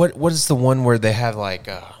 Like, what is the one where they have, like,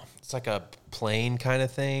 it's like a plane kind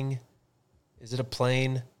of thing? Is it a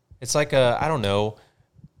plane? It's like I don't know.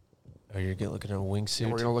 Oh, you're looking at a wingsuit?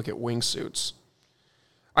 We're going to look at wingsuits.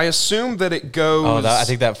 I assume that it goes... Oh, I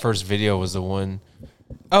think that first video was the one.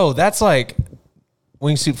 Oh, that's like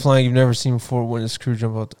wingsuit flying you've never seen before when his crew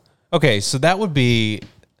jump out. Okay, so that would be...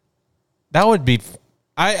 I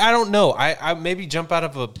don't know. I maybe jump out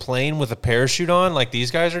of a plane with a parachute on, like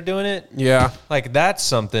these guys are doing it. Yeah. Like, that's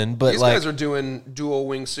something, but these guys are doing dual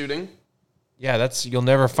wingsuiting. Yeah, you'll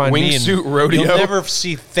never find me in Wingsuit rodeo. You'll never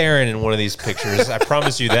see Theron in one of these pictures. I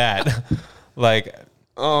promise you that. Like,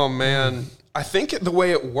 oh man, I think the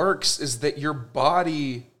way it works is that your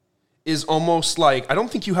body is almost like, I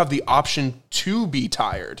don't think you have the option to be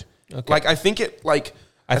tired. Okay. Like I think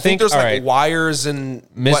I think think there's all like right. wires and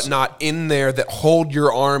whatnot in there that hold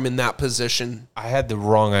your arm in that position. I had the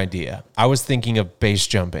wrong idea. I was thinking of base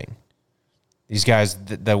jumping. These guys,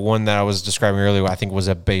 the one that I was describing earlier, I think was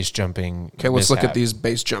a base jumping. Okay, let's look mishap. at these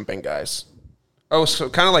base jumping guys. Oh, so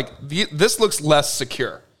kind of like this looks less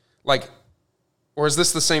secure. Like, or is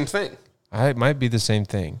this the same thing? It might be the same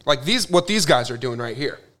thing. Like what these guys are doing right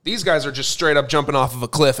here. These guys are just straight up jumping off of a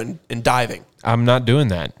cliff and diving. I'm not doing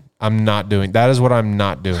that. That is what I'm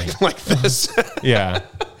not doing. Like this. Yeah.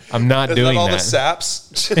 I'm not doing all that. the saps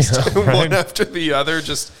just right? one after the other,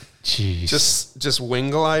 just Jeez.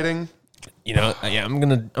 wing gliding. You know, yeah, I'm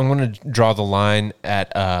gonna draw the line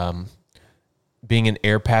at being an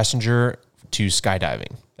air passenger to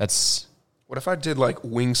skydiving. That's What if I did like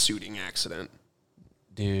wingsuiting accident?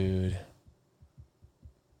 dude.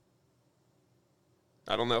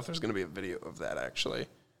 I don't know if there's going to be a video of that actually.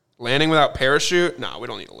 Landing without parachute? No, we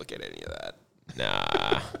don't need to look at any of that.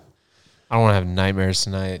 Nah. I don't want to have nightmares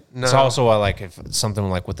tonight. No. It's also why, like, if something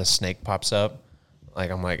like with a snake pops up,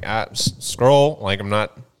 like I'm like, scroll. Like I'm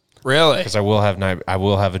not, Really? because I will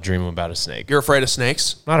have a dream about a snake. You're afraid of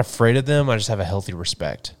snakes? I'm not afraid of them. I just have a healthy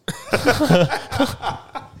respect.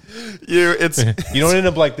 You don't end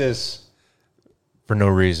up like this for no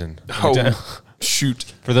reason. Oh, shoot.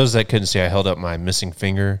 For those that couldn't see, I held up my missing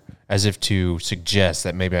finger as if to suggest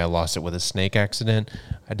that maybe I lost it with a snake accident.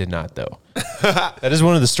 I did not, though. That is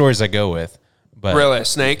one of the stories I go with. But Really, a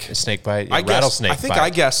snake? a snake bite, I guessed, rattlesnake I think bite. I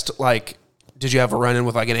guessed like, did you have a run-in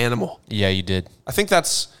with like an animal? Yeah, you did. I think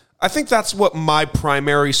that's what my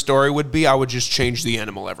primary story would be. I would just change the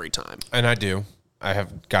animal every time. And I do. I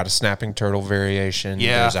have got a snapping turtle variation.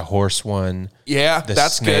 Yeah. There's a horse one. Yeah, The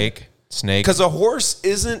that's snake. good. Snake. Because a horse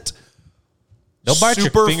isn't They'll bite your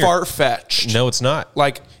super finger. far-fetched. No, it's not.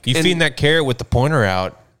 Like, You and feeding that carrot with the pointer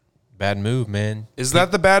out. Bad move, man. is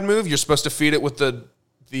that the bad move? You're supposed to feed it with the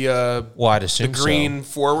Well, I'd assume green so.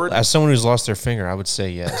 forward. As someone who's lost their finger, I would say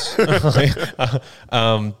yes.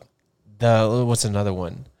 What's another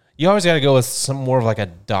one? You always got to go with some more of like a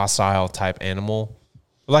docile type animal.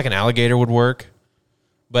 Like an alligator would work.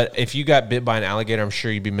 But if you got bit by an alligator, I'm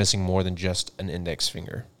sure you'd be missing more than just an index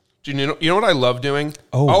finger. Do you know what I love doing?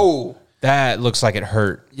 Oh. That looks like it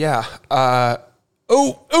hurt. Yeah. Oh,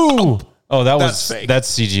 that That's fake.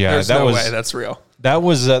 That's CGI. There's that no was way that's real.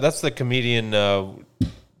 that's the comedian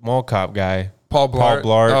mall cop guy. Paul Blart.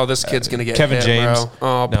 Paul Blart. Oh, this kid's gonna get Kevin hit, James.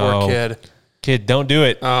 bro. Oh, poor No. kid. Kid, don't do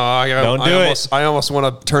it. Don't do it. I almost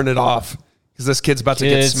want to turn it off because this kid's about to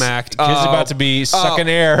get smacked. Kid's about to be sucking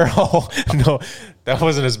air. Oh, no. That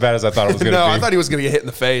wasn't as bad as I thought it was going to No, be. I thought he was gonna get hit in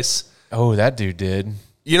the face. Oh, that dude did.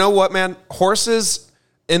 You know what, man? Horses,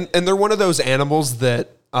 and they're one of those animals that,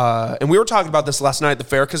 and we were talking about this last night at the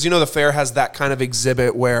fair, because the fair has that kind of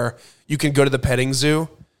exhibit where you can go to the petting zoo,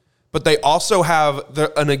 but they also have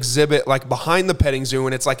an exhibit like behind the petting zoo,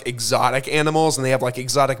 and it's like exotic animals, and they have like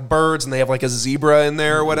exotic birds, and they have like a zebra in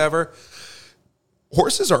there or whatever.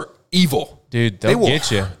 Horses are evil. Dude, they'll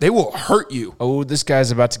get you. They will hurt you. Oh, this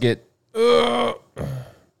guy's about to get...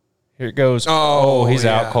 Here it goes. Oh, he's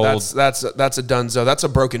yeah. out cold. That's a dunzo. That's a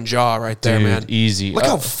broken jaw right there, Dude, man. easy. Look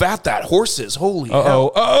how fat that horse is. Holy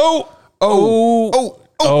hell.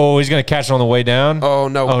 Oh, he's going to catch it on the way down. Oh,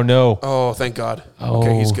 no. Oh, no. Oh, thank God.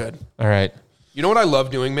 Okay, he's good. All right. You know what I love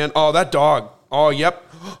doing, man? Oh, that dog. Oh, yep.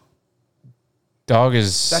 Dog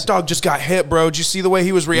is... That dog just got hit, bro. Did you see the way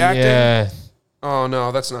he was reacting? Yeah. Oh,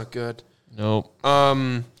 no, that's not good. Nope.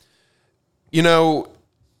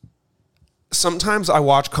 Sometimes I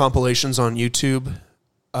watch compilations on YouTube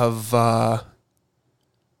of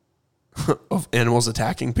animals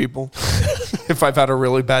attacking people. If I've had a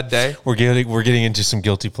really bad day, We're getting into some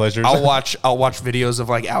guilty pleasures. I'll watch videos of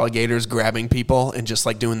like alligators grabbing people and just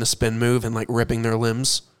like doing the spin move and like ripping their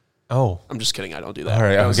limbs. Oh. I'm just kidding. I don't do that. All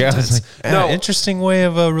right. That was Okay. I was intense. like, No. interesting way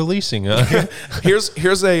of releasing.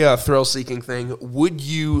 Here's a thrill-seeking thing. Would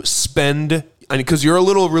you spend? Because you're a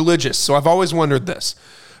little religious, so I've always wondered this.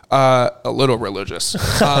 A little religious.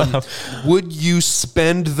 Would you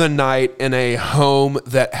spend the night in a home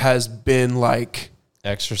that has been like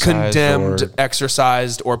Exercise condemned, or-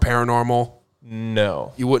 exorcised, or paranormal?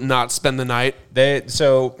 No. You would not spend the night.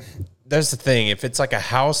 So that's the thing. If it's like a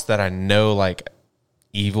house that I know like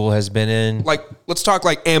evil has been in, Like, let's talk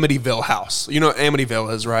like Amityville House. You know what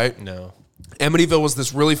Amityville is, right? no. Amityville was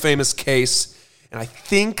this really famous case, and I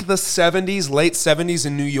think the 70s, late 70s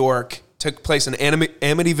in New York, took place in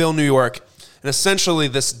Amityville, New York, And essentially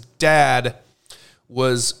this dad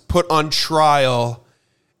was put on trial,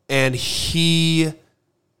 and he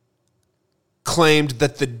claimed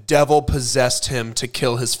that the devil possessed him to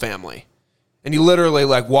kill his family. And he literally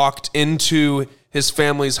like walked into his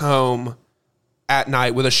family's home at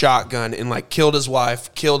night with a shotgun and like killed his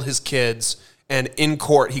wife, killed his kids. And in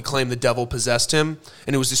court, he claimed the devil possessed him.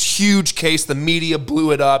 And it was this huge case. The media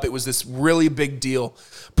blew it up. It was this really big deal.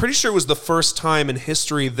 Pretty sure it was the first time in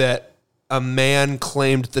history that a man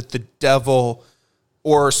claimed that the devil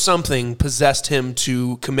or something possessed him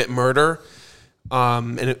to commit murder.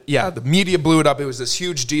 The media blew it up. It was this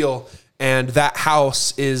huge deal. And that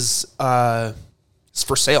house is it's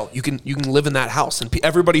for sale. You can live in that house. And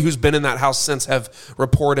everybody who's been in that house since have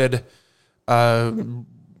reported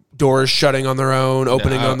doors shutting on their own,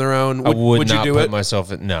 opening on their own. Would you do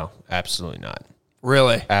it? No, absolutely not.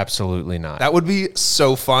 Really? Absolutely not. That would be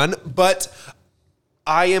so fun. But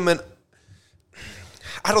I don't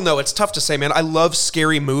know. It's tough to say, man. I love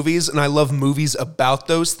scary movies, and I love movies about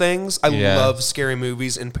those things. I love scary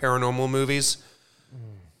movies and paranormal movies.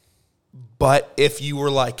 But if you were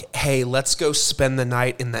like, hey, let's go spend the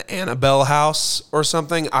night in the Annabelle house or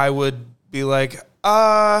something, I would be like,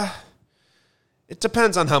 it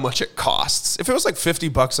depends on how much it costs. If it was like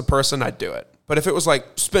 $50 a person, I'd do it. But if it was like,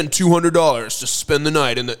 spend $200 to spend the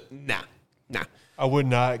night in the, nah. I would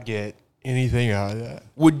not get anything out of that.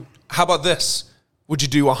 How about this? Would you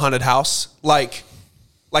do a haunted house? Like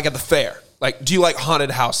at the fair? Like, do you like haunted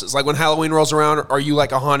houses? Like when Halloween rolls around, are you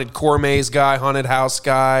like a haunted core maze guy, haunted house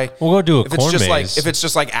guy? We'll go do a if core it's just maze. If it's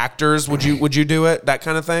just like actors, would you do it? That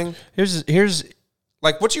kind of thing? Here's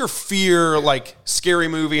like, what's your fear, like scary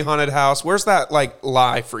movie, haunted house? Where's that like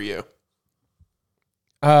lie for you?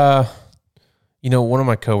 One of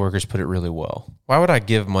my coworkers put it really well. Why would I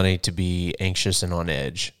give money to be anxious and on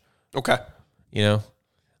edge? Okay.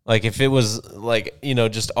 Like if it was like,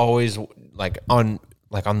 just always like on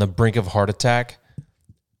the brink of heart attack,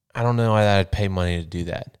 I don't know why I'd pay money to do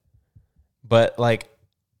that. But like,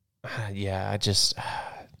 it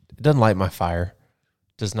doesn't light my fire.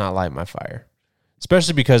 Does not light my fire.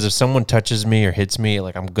 Especially because if someone touches me or hits me,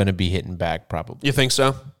 like I'm going to be hitting back probably. You think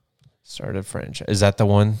so? Started French. Is that the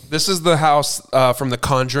one? This is the house from the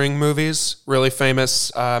Conjuring movies, really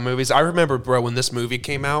famous movies. I remember, bro, when this movie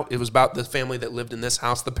came out, it was about the family that lived in this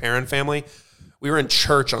house, the Perron family. We were in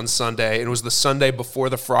church on Sunday, and it was the Sunday before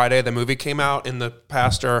the Friday the movie came out, and the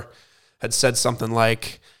pastor had said something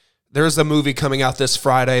like, there's a movie coming out this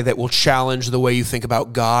Friday that will challenge the way you think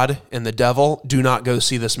about God and the devil. Do not go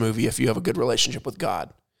see this movie if you have a good relationship with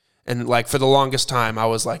God. And like for the longest time, I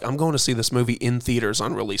was like, I'm going to see this movie in theaters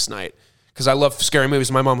on release night because I love scary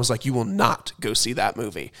movies. My mom was like, you will not go see that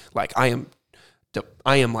movie. Like I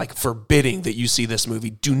am like forbidding that you see this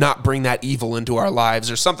movie. Do not bring that evil into our lives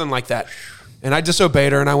or something like that. And I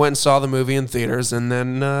disobeyed her, and I went and saw the movie in theaters, and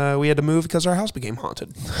then we had to move because our house became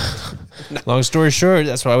haunted. Long story short,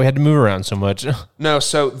 that's why we had to move around so much. No,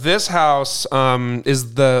 so this house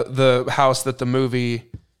is the house that the movie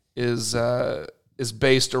is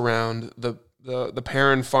based around, the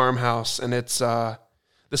Perron farmhouse, and it's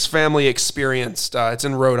this family experienced. It's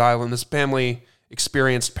in Rhode Island. This family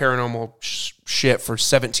experienced paranormal shit for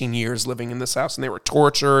 17 years living in this house, and they were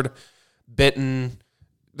tortured, bitten.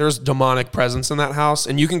 There's demonic presence in that house,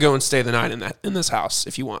 and you can go and stay the night in this house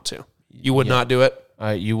if you want to. You would not do it?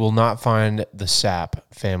 You will not find the Sapp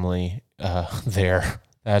family there.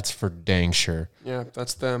 That's for dang sure. Yeah,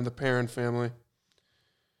 that's them, the Perron family.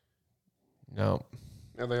 No.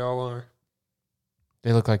 Yeah, they all are.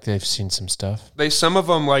 They look like they've seen some stuff. Some of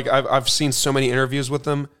them, like I've seen so many interviews with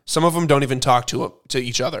them. Some of them don't even talk to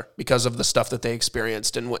each other because of the stuff that they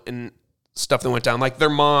experienced and stuff that went down. Like their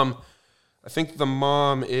mom. I think the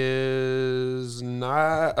mom is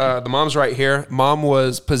not, the mom's right here. Mom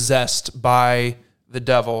was possessed by the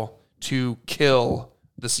devil to kill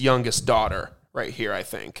this youngest daughter right here, I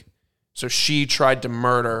think. So she tried to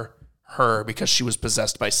murder her because she was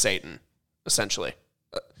possessed by Satan, essentially.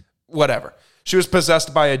 Whatever. She was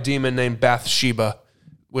possessed by a demon named Bathsheba,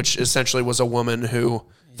 which essentially was a woman who,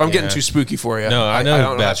 if I'm getting too spooky for you. No, I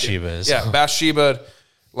know who Bathsheba is. Yeah, Bathsheba,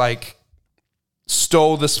 like,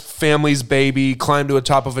 stole this family's baby, climbed to the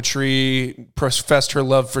top of a tree, professed her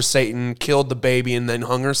love for Satan, killed the baby, and then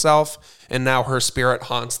hung herself. And now her spirit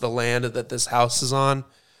haunts the land that this house is on,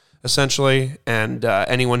 essentially. And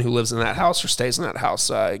anyone who lives in that house or stays in that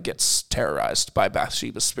house gets terrorized by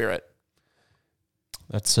Bathsheba's spirit.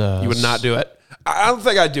 That's you would not do it. I don't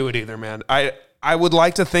think I'd do it either, man. I would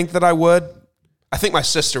like to think that I would. I think my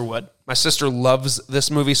sister would. My sister loves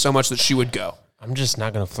this movie so much that she would go. I'm just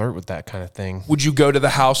not going to flirt with that kind of thing. Would you go to the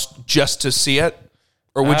house just to see it?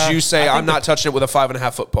 Or would you say I'm not touching it with a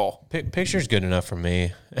 5.5 foot pole? Picture's good enough for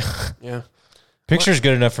me. Yeah. Picture's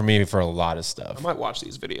good enough for me for a lot of stuff. I might watch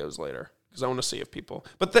these videos later because I want to see if people.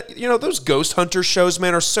 But those ghost hunter shows,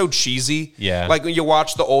 man, are so cheesy. Yeah. Like when you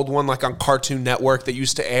watch the old one, like on Cartoon Network that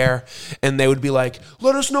used to air, and they would be like,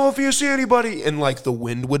 "Let us know if you see anybody," and like the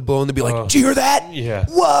wind would blow, and they'd be like, "Do you hear that? Yeah.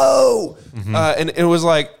 Whoa!" And it was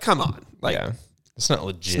like, come on, like, Yeah. It's not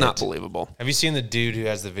legit. it's not believable. Have you seen the dude who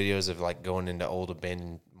has the videos of like going into old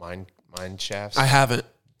abandoned mine shafts? I haven't.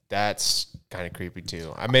 That's kind of creepy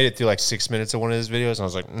too. I made it through like 6 minutes of one of his videos, and I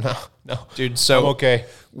was like, no, Dude, so I'm okay.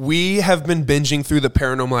 We have been binging through the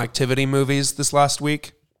Paranormal Activity movies this last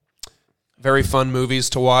week. Very fun movies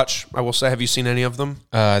to watch, I will say. Have you seen any of them?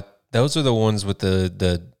 Those are the ones with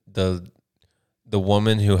the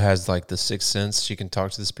woman who has like the sixth sense. She can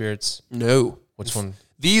talk to the spirits. No. Which one?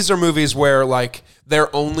 These are movies where like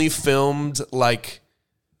they're only filmed like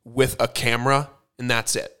with a camera and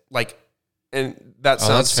that's it. Like, and that sounds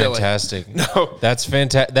that's silly. fantastic. No, That's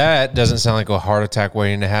fantastic. That doesn't sound like a heart attack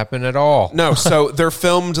waiting to happen at all. no. So they're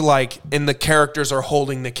filmed like, and the characters are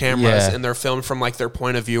holding the cameras, Yeah. and they're filmed from like their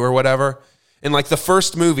point of view or whatever. And like the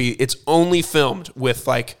first movie, it's only filmed with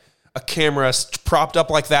like a camera propped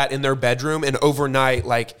up like that in their bedroom, and overnight,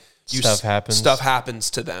 like Stuff happens. Stuff happens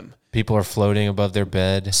to them. People are floating above their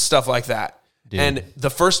bed. Stuff like that. Dude. And the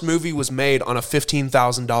first movie was made on a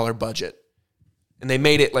 $15,000 budget. And they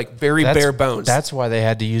made it like very bare bones. That's why they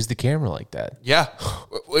had to use the camera like that. Yeah.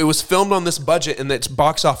 It was filmed on this budget, and its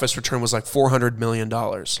box office return was like $400 million.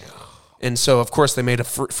 And so, of course, they made a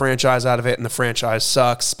franchise out of it, and the franchise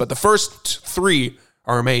sucks. But the first three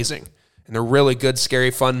are amazing. And they're really good,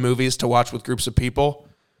 scary, fun movies to watch with groups of people.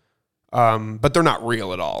 But they're not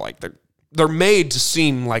real at all. Like they're made to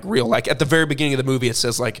seem like real. Like at the very beginning of the movie, it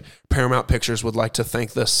says like Paramount Pictures would like to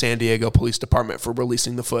thank the San Diego Police Department for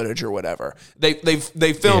releasing the footage or whatever. They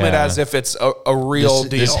film it Yeah. as if it's a real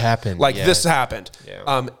deal. This happened. Like Yeah. this happened.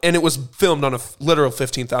 Yeah. And it was filmed on a literal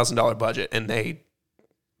 $15,000 budget, and they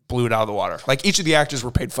blew it out of the water. Like each of the actors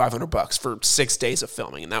were paid $500 for 6 days of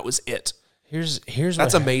filming, and that was it. Here's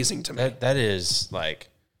That's amazing to me. That is like,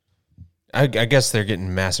 I guess they're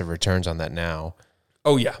getting massive returns on that now.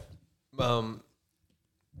 Oh yeah.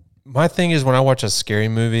 My thing is when I watch a scary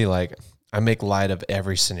movie, like I make light of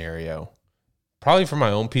every scenario, probably for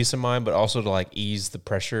my own peace of mind, but also to like ease the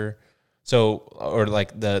pressure. So, or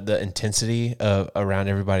like the intensity of around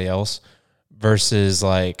everybody else versus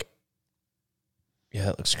like, yeah,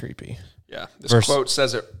 that looks creepy. Yeah. Quote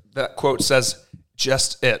says it. That quote says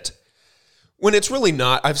just it. When it's really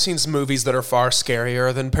not. I've seen some movies that are far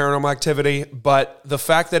scarier than Paranormal Activity, but the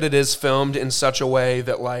fact that it is filmed in such a way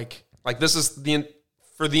that like this is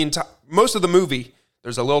for the entire most of the movie,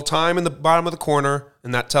 there's a little time in the bottom of the corner,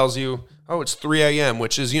 and that tells you, oh, it's 3 a.m.,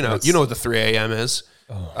 which is, you know what the 3 a.m. is.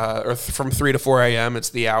 Or from 3 to 4 a.m., it's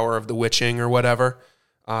the hour of the witching or whatever.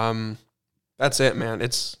 That's it, man.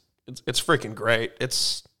 It's freaking great.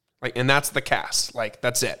 It's like, and that's the cast. Like,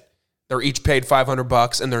 that's it. They're each paid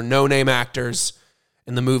 $500, and they're no-name actors,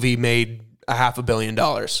 and the movie made $500 million.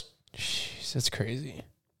 Jeez, that's crazy.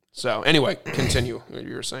 So anyway, continue what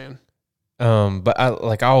you were saying. But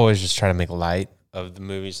I always just try to make light of the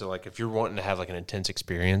movie. So like if you're wanting to have like an intense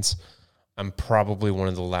experience, I'm probably one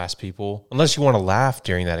of the last people, unless you want to laugh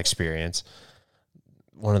during that experience,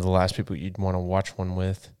 one of the last people you'd want to watch one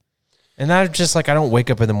with. And I just like, I don't wake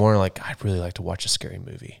up in the morning like, I'd really like to watch a scary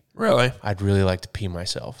movie. Really? I'd really like to pee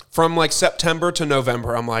myself. From like September to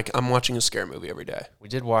November, I'm watching a scary movie every day. We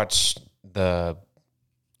did watch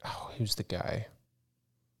who's the guy?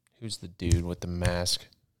 Who's the dude with the mask?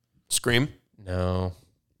 Scream? No.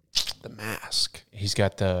 The Mask. He's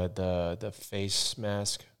got the face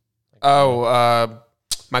mask.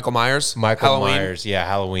 Michael Myers? Michael Halloween? Myers, yeah,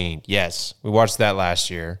 Halloween. Yes, we watched that last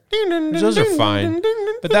year. Those are fine,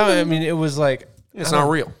 but that, I mean, it was like It's not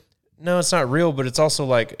real. No, it's not real, but it's also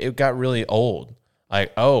like it got really old.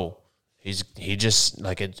 Like, oh, he just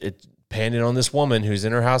like it panned it on this woman who's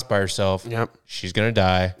in her house by herself. Yep. She's gonna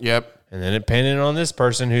die. Yep. And then it panned it on this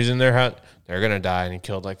person who's in their house. They're gonna die, and he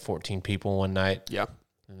killed like 14 people one night. Yeah.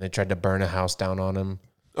 And they tried to burn a house down on him.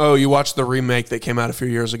 Oh, you watched the remake that came out a few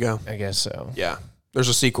years ago? I guess so. Yeah. There's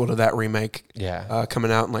a sequel to that remake. Yeah.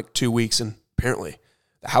 Coming out in like 2 weeks, and apparently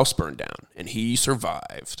the house burned down, and he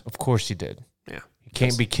survived. Of course he did. Yeah. He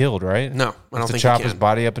can't be killed, right? No, I don't to think chop he his can.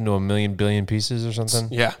 body up into a million billion pieces or something.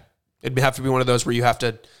 Yeah. It'd have to be one of those where you have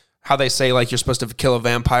to, how they say like you're supposed to kill a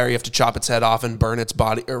vampire, you have to chop its head off and burn its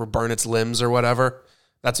body or burn its limbs or whatever.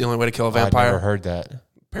 That's the only way to kill a I've vampire. never heard that.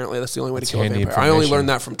 Apparently that's the only way to That's kill a handy vampire. I only information. learned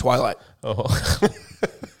that from Twilight. Oh,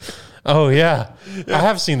 oh yeah. I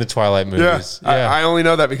have seen the Twilight movies. Yeah, I only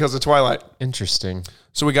know that because of Twilight. interesting.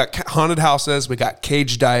 So we got haunted houses, we got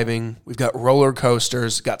cage diving, we've got roller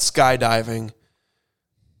coasters, got skydiving.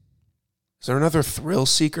 Is there another thrill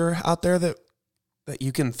seeker out there that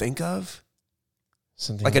you can think of?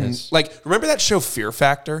 Something remember that show Fear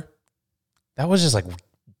Factor? that was just like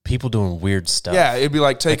people doing weird stuff. Yeah, it'd be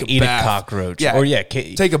like take a eat bath. a cockroach. Yeah, Or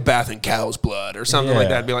take a bath in cow's blood or something like Yeah.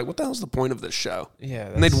 that. I'd be like, what the hell's the point of this show? Yeah.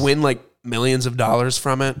 And they'd win like millions of dollars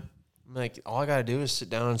from it. Like, all I got to do is sit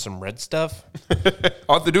down on some red stuff.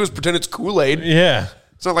 All I have to do is pretend it's Kool-Aid. Yeah.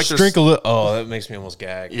 It's not like Just drink a little. Oh, that makes me almost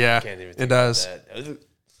gag. Yeah, I can't even it think does. about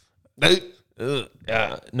that. Ugh.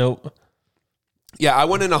 Yeah. Nope. Yeah, I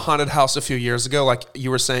went in a haunted house a few years ago, like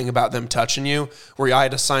you were saying about them touching you, where I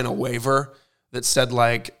had to sign a waiver that said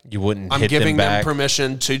like You wouldn't I'm hit giving them them back.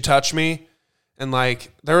 permission to touch me. And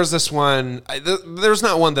like there was this one, there's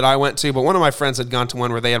not one that I went to, but one of my friends had gone to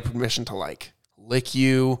one where they had permission to like lick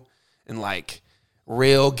you and like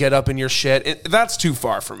real get up in your shit. That's too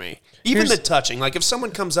far for me. Even the touching, like if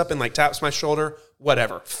someone comes up and like taps my shoulder,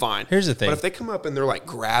 whatever, fine. Here's the thing. But if they come up and they're like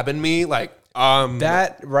grabbing me, like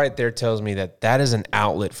That right there tells me that is an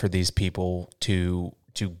outlet for these people to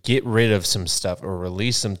get rid of some stuff or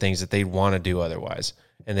release some things that they want to do otherwise,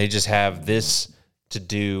 and they just have this to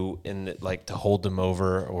do and like to hold them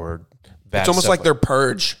over or bad it's almost stuff like their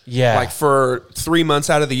purge. Yeah. Like for 3 months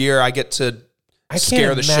out of the year, I get to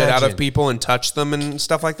scare the shit out of imagine. people and touch them and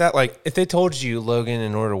stuff like that. Like If they told you, Logan,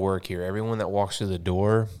 in order to work here, everyone that walks through the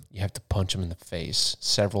door, you have to punch them in the face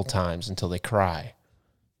several times until they cry.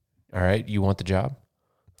 All right, you want the job?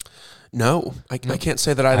 no, I can't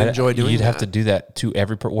say that I'd enjoy doing You'd that. have to do that to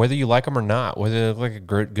every person, whether you like them or not, whether they look like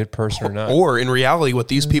a good person or not. Or in reality, what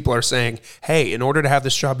these people are saying, hey, in order to have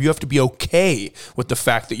this job, you have to be okay with the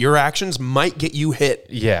fact that your actions might get you hit.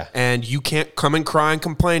 Yeah. And you can't come and cry and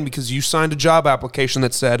complain because you signed a job application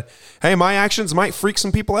that said, hey, my actions might freak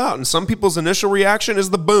some people out. And some people's initial reaction is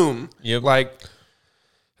the boom. Yep. Like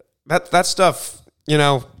that stuff, you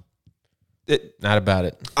know, Not about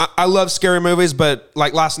it. I love scary movies, but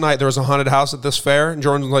like last night there was a haunted house at this fair, and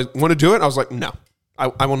Jordan was like, "Want to do it?" I was like, "No,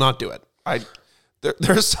 I will not do it."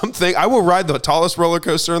 There's something I will ride the tallest roller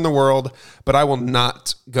coaster in the world, but I will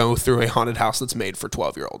not go through a haunted house that's made for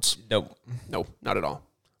 12-year-olds. Nope. No, not at all.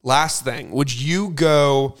 Last thing, would you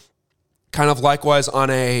go kind of likewise on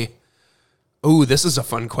a? Ooh, this is a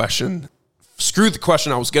fun question. Screw the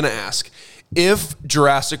question I was going to ask. If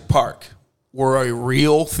Jurassic Park were a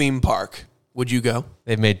real theme park, would you go?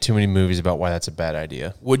 They've made too many movies about why that's a bad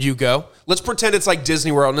idea. Would you go? Let's pretend it's like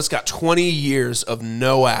Disney World and it's got 20 years of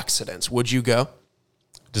no accidents. Would you go?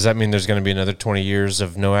 Does that mean there's going to be another 20 years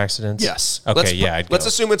of no accidents? Yes. Okay, I'd go. Let's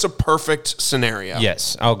assume it's a perfect scenario.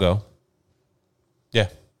 Yes, I'll go. Yeah,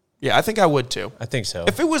 Yeah, I think I would too. I think so.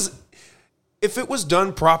 If it was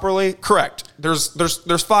done properly, correct. There's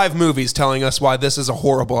 5 movies telling us why this is a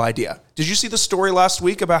horrible idea. Did you see the story last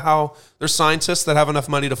week about how there's scientists that have enough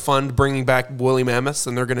money to fund bringing back woolly mammoths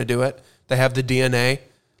and they're going to do it? They have the DNA,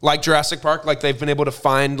 like Jurassic Park, like they've been able to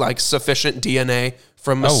find like sufficient DNA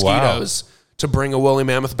from mosquitoes to bring a woolly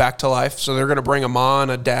mammoth back to life. So they're going to bring a ma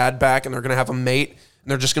and a dad back, and they're going to have a mate,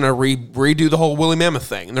 and they're just going to redo the whole woolly mammoth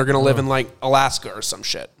thing, and they're going to live in like Alaska or some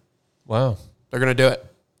shit. Wow. They're going to do it.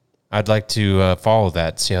 I'd like to follow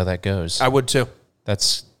that, see how that goes. I would too.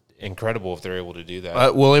 That's incredible if they're able to do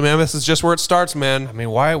that. Woolly mammoth is just where it starts, man. I mean,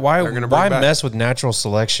 why gonna bring back- mess with natural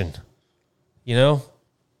selection? You know?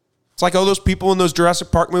 It's like all those people in those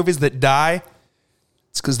Jurassic Park movies that die.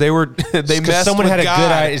 It's because they messed someone with had God. a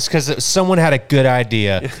good idea. It's because someone had a good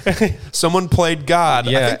idea. Someone played God.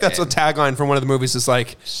 I Yeah. think that's a tagline from one of the movies. It's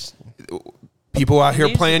like people out here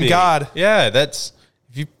Needs to playing be. God. Yeah, that's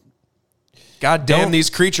if you God damn Don't- these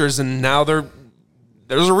creatures, and now there's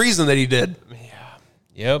a reason that he did.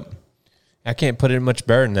 Yep. I can't put it much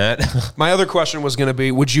better than that. My other question was going to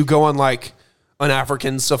be, would you go on like an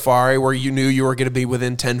African safari where you knew you were going to be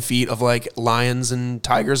within 10 feet of like lions and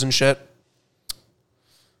tigers and shit?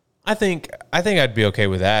 I think I'd be okay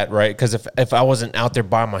with that, right? Because if I wasn't out there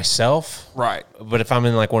by myself, Right. but if I'm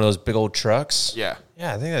in like one of those big old trucks, Yeah.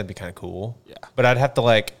 I think that'd be kind of cool. Yeah. But I'd have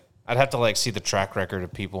to see the track record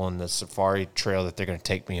of people on the safari trail that they're going to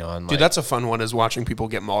take me on. Dude, that's a fun one, is watching people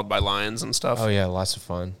get mauled by lions and stuff. oh yeah, lots of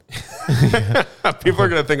fun. People are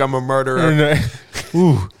going to think I'm a murderer.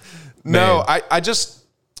 Ooh, No, man. I just,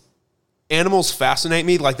 animals fascinate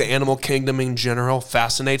me. Like the animal kingdom in general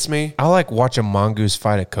fascinates me. I like watch a mongoose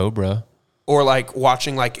fight a cobra. Or like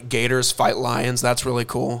watching like gators fight lions. That's really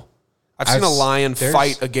cool. I've seen a lion there's-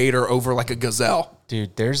 fight a gator over like a gazelle.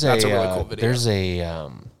 Dude, there's That's a really cool video. There's a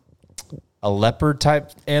leopard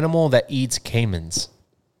type animal that eats caimans.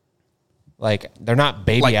 Like they're not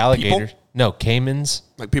baby Like alligators. people? No, Caimans.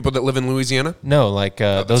 Like people that live in Louisiana? No, like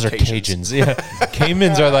those are Cajuns. Cajuns. Yeah,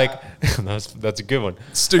 Caimans are like that's a good one.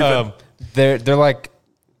 Stupid. They're like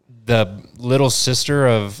the little sister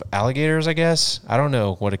of alligators, I guess. I don't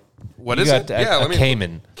know what is it? A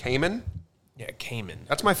caiman. Cayman? Yeah, caiman.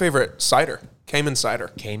 That's my favorite cider. Cayman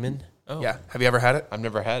cider. Caiman. Oh, Yeah. Have you ever had it? I've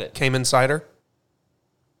never had it. Cayman cider?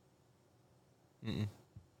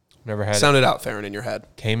 Never had Sound it out, Theron, in your head. it.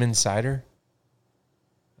 Cayman cider.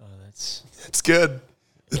 Oh, that's It's good.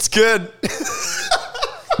 It's good.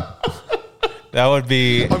 that would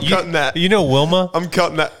be. I'm cutting that. You know Wilma? I'm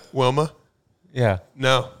cutting that. Wilma? Yeah.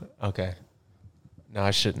 No. Okay. No,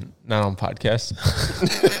 I shouldn't. Not on podcast.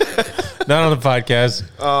 Not on the podcast.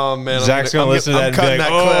 Oh, man. Zach's going to listen to that and be cutting like,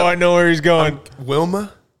 that clip. I know where he's going.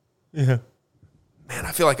 Wilma? Yeah. Man,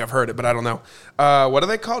 I feel like I've heard it, but I don't know. What are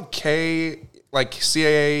they called? Like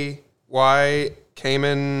CAY,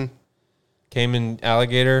 Cayman. Cayman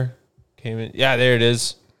alligator. Cayman. Yeah, there it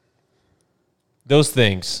is. Those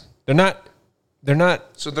things. They're not.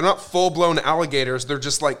 So they're not full-blown alligators. They're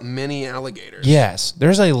just like mini alligators. Yes.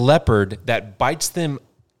 There's a leopard that bites them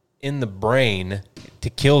in the brain to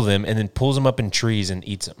kill them and then pulls them up in trees and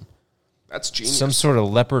eats them. That's genius. Some sort of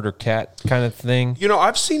leopard or cat kind of thing. You know,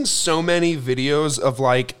 I've seen so many videos of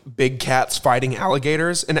like big cats fighting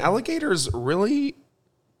alligators, and alligators really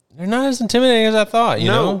They're not as intimidating as I thought, you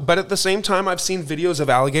know? But at the same time, I've seen videos of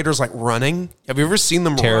alligators like running. Have you ever seen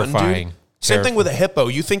them run, Terrifying. dude? Same thing with a hippo.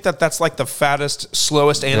 You think that that's like the fattest,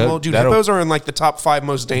 slowest animal? Dude, hippos are in like the top 5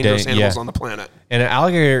 most dangerous animals on the planet. And an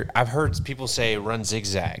alligator, I've heard people say run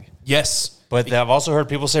zigzag. Yes. But I've also heard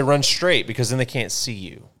people say run straight because then they can't see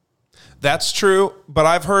you. That's true, but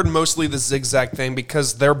I've heard mostly the zigzag thing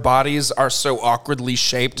because their bodies are so awkwardly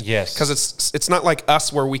shaped. Yes. Because it's not like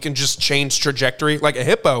us where we can just change trajectory. Like a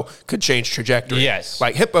hippo could change trajectory. Yes.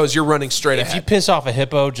 Like hippos, you're running straight If ahead. you piss off a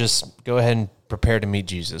hippo, just go ahead and prepare to meet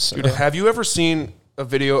Jesus. Dude, have you ever seen a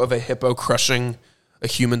video of a hippo crushing a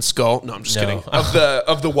human skull? No, I'm just kidding. Of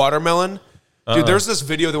the watermelon? Dude, there's this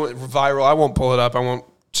video that went viral. I won't pull it up. I won't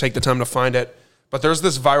take the time to find it. But there's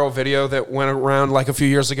this viral video that went around like a few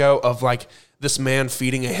years ago of like this man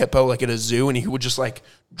feeding a hippo like at a zoo, and he would just like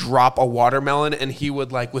drop a watermelon and he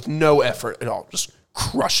would like with no effort at all just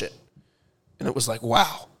crush it. And it was like,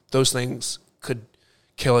 wow, those things could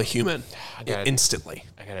kill a human instantly.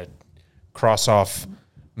 I got to cross off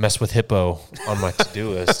mess with hippo on my to-do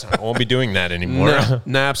list. I won't be doing that anymore.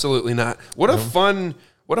 No, absolutely not. What a fun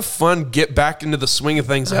get back into the swing of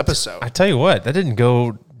things episode. I tell you what, that didn't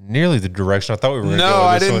go nearly the direction I thought we were going to go. No,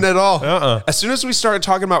 I didn't one. at all. As soon as we started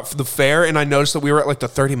talking about the fair and I noticed that we were at like the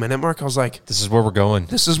 30-minute mark, I was like, this is where we're going.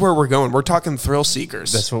 this is where we're going. We're talking Thrill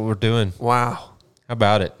Seekers. That's what we're doing. Wow. How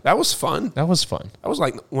about it? That was fun. That was fun. That was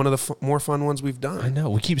like one of the more fun ones we've done. I know.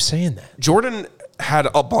 We keep saying that. Jordan had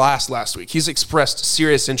a blast last week. He's expressed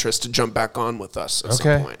serious interest to jump back on with us at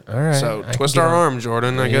some point. All right. So I twist can our get on. arm,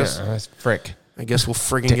 Jordan, I guess. Frick. I guess we'll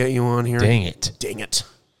friggin' get you on here. Dang it. Dang it.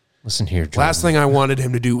 Listen here, Jordan. Last thing I wanted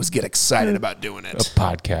him to do was get excited about doing it. A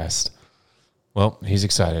podcast. Well, he's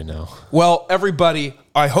excited now. Well, everybody,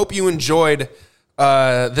 I hope you enjoyed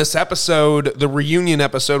this episode, the reunion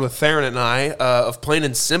episode with Theron and I of Plain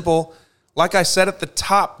and Simple. Like I said at the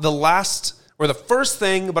top, the first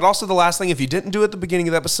thing, but also the last thing, if you didn't do it at the beginning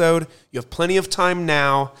of the episode, you have plenty of time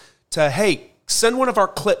now to, hey, send one of our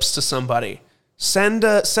clips to somebody. Send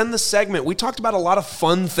the segment. We talked about a lot of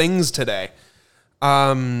fun things today.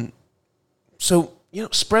 So,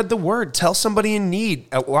 spread the word. Tell somebody in need.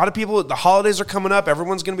 A lot of people, the holidays are coming up.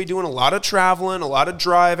 Everyone's going to be doing a lot of traveling, a lot of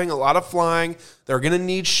driving, a lot of flying. They're going to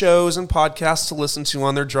need shows and podcasts to listen to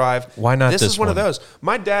on their drive. Why not This is one of those.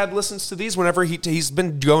 My dad listens to these whenever he's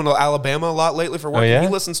been going to Alabama a lot lately for work. Oh, yeah? He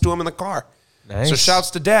listens to them in the car. Nice. So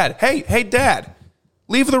shouts to Dad. Hey, Dad,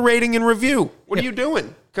 leave the rating and review. What are you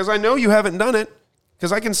doing? Because I know you haven't done it.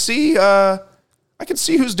 Because I can see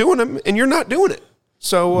who's doing them, and you're not doing it.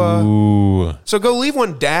 So, so go leave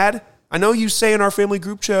one, Dad. I know you say in our family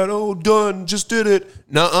group chat, "Oh, done, just did it."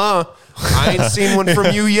 Nuh-uh. I ain't seen one from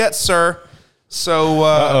you yet, sir.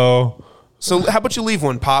 So, so how about you leave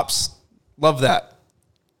one, Pops? Love that.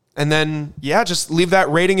 And then, just leave that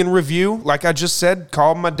rating and review. Like I just said,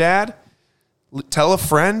 call my dad, tell a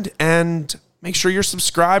friend, and make sure you're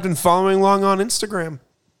subscribed and following along on Instagram.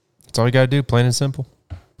 That's all you got to do. Plain and simple.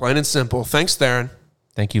 Plain and simple. Thanks, Theron.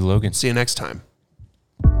 Thank you, Logan. See you next time.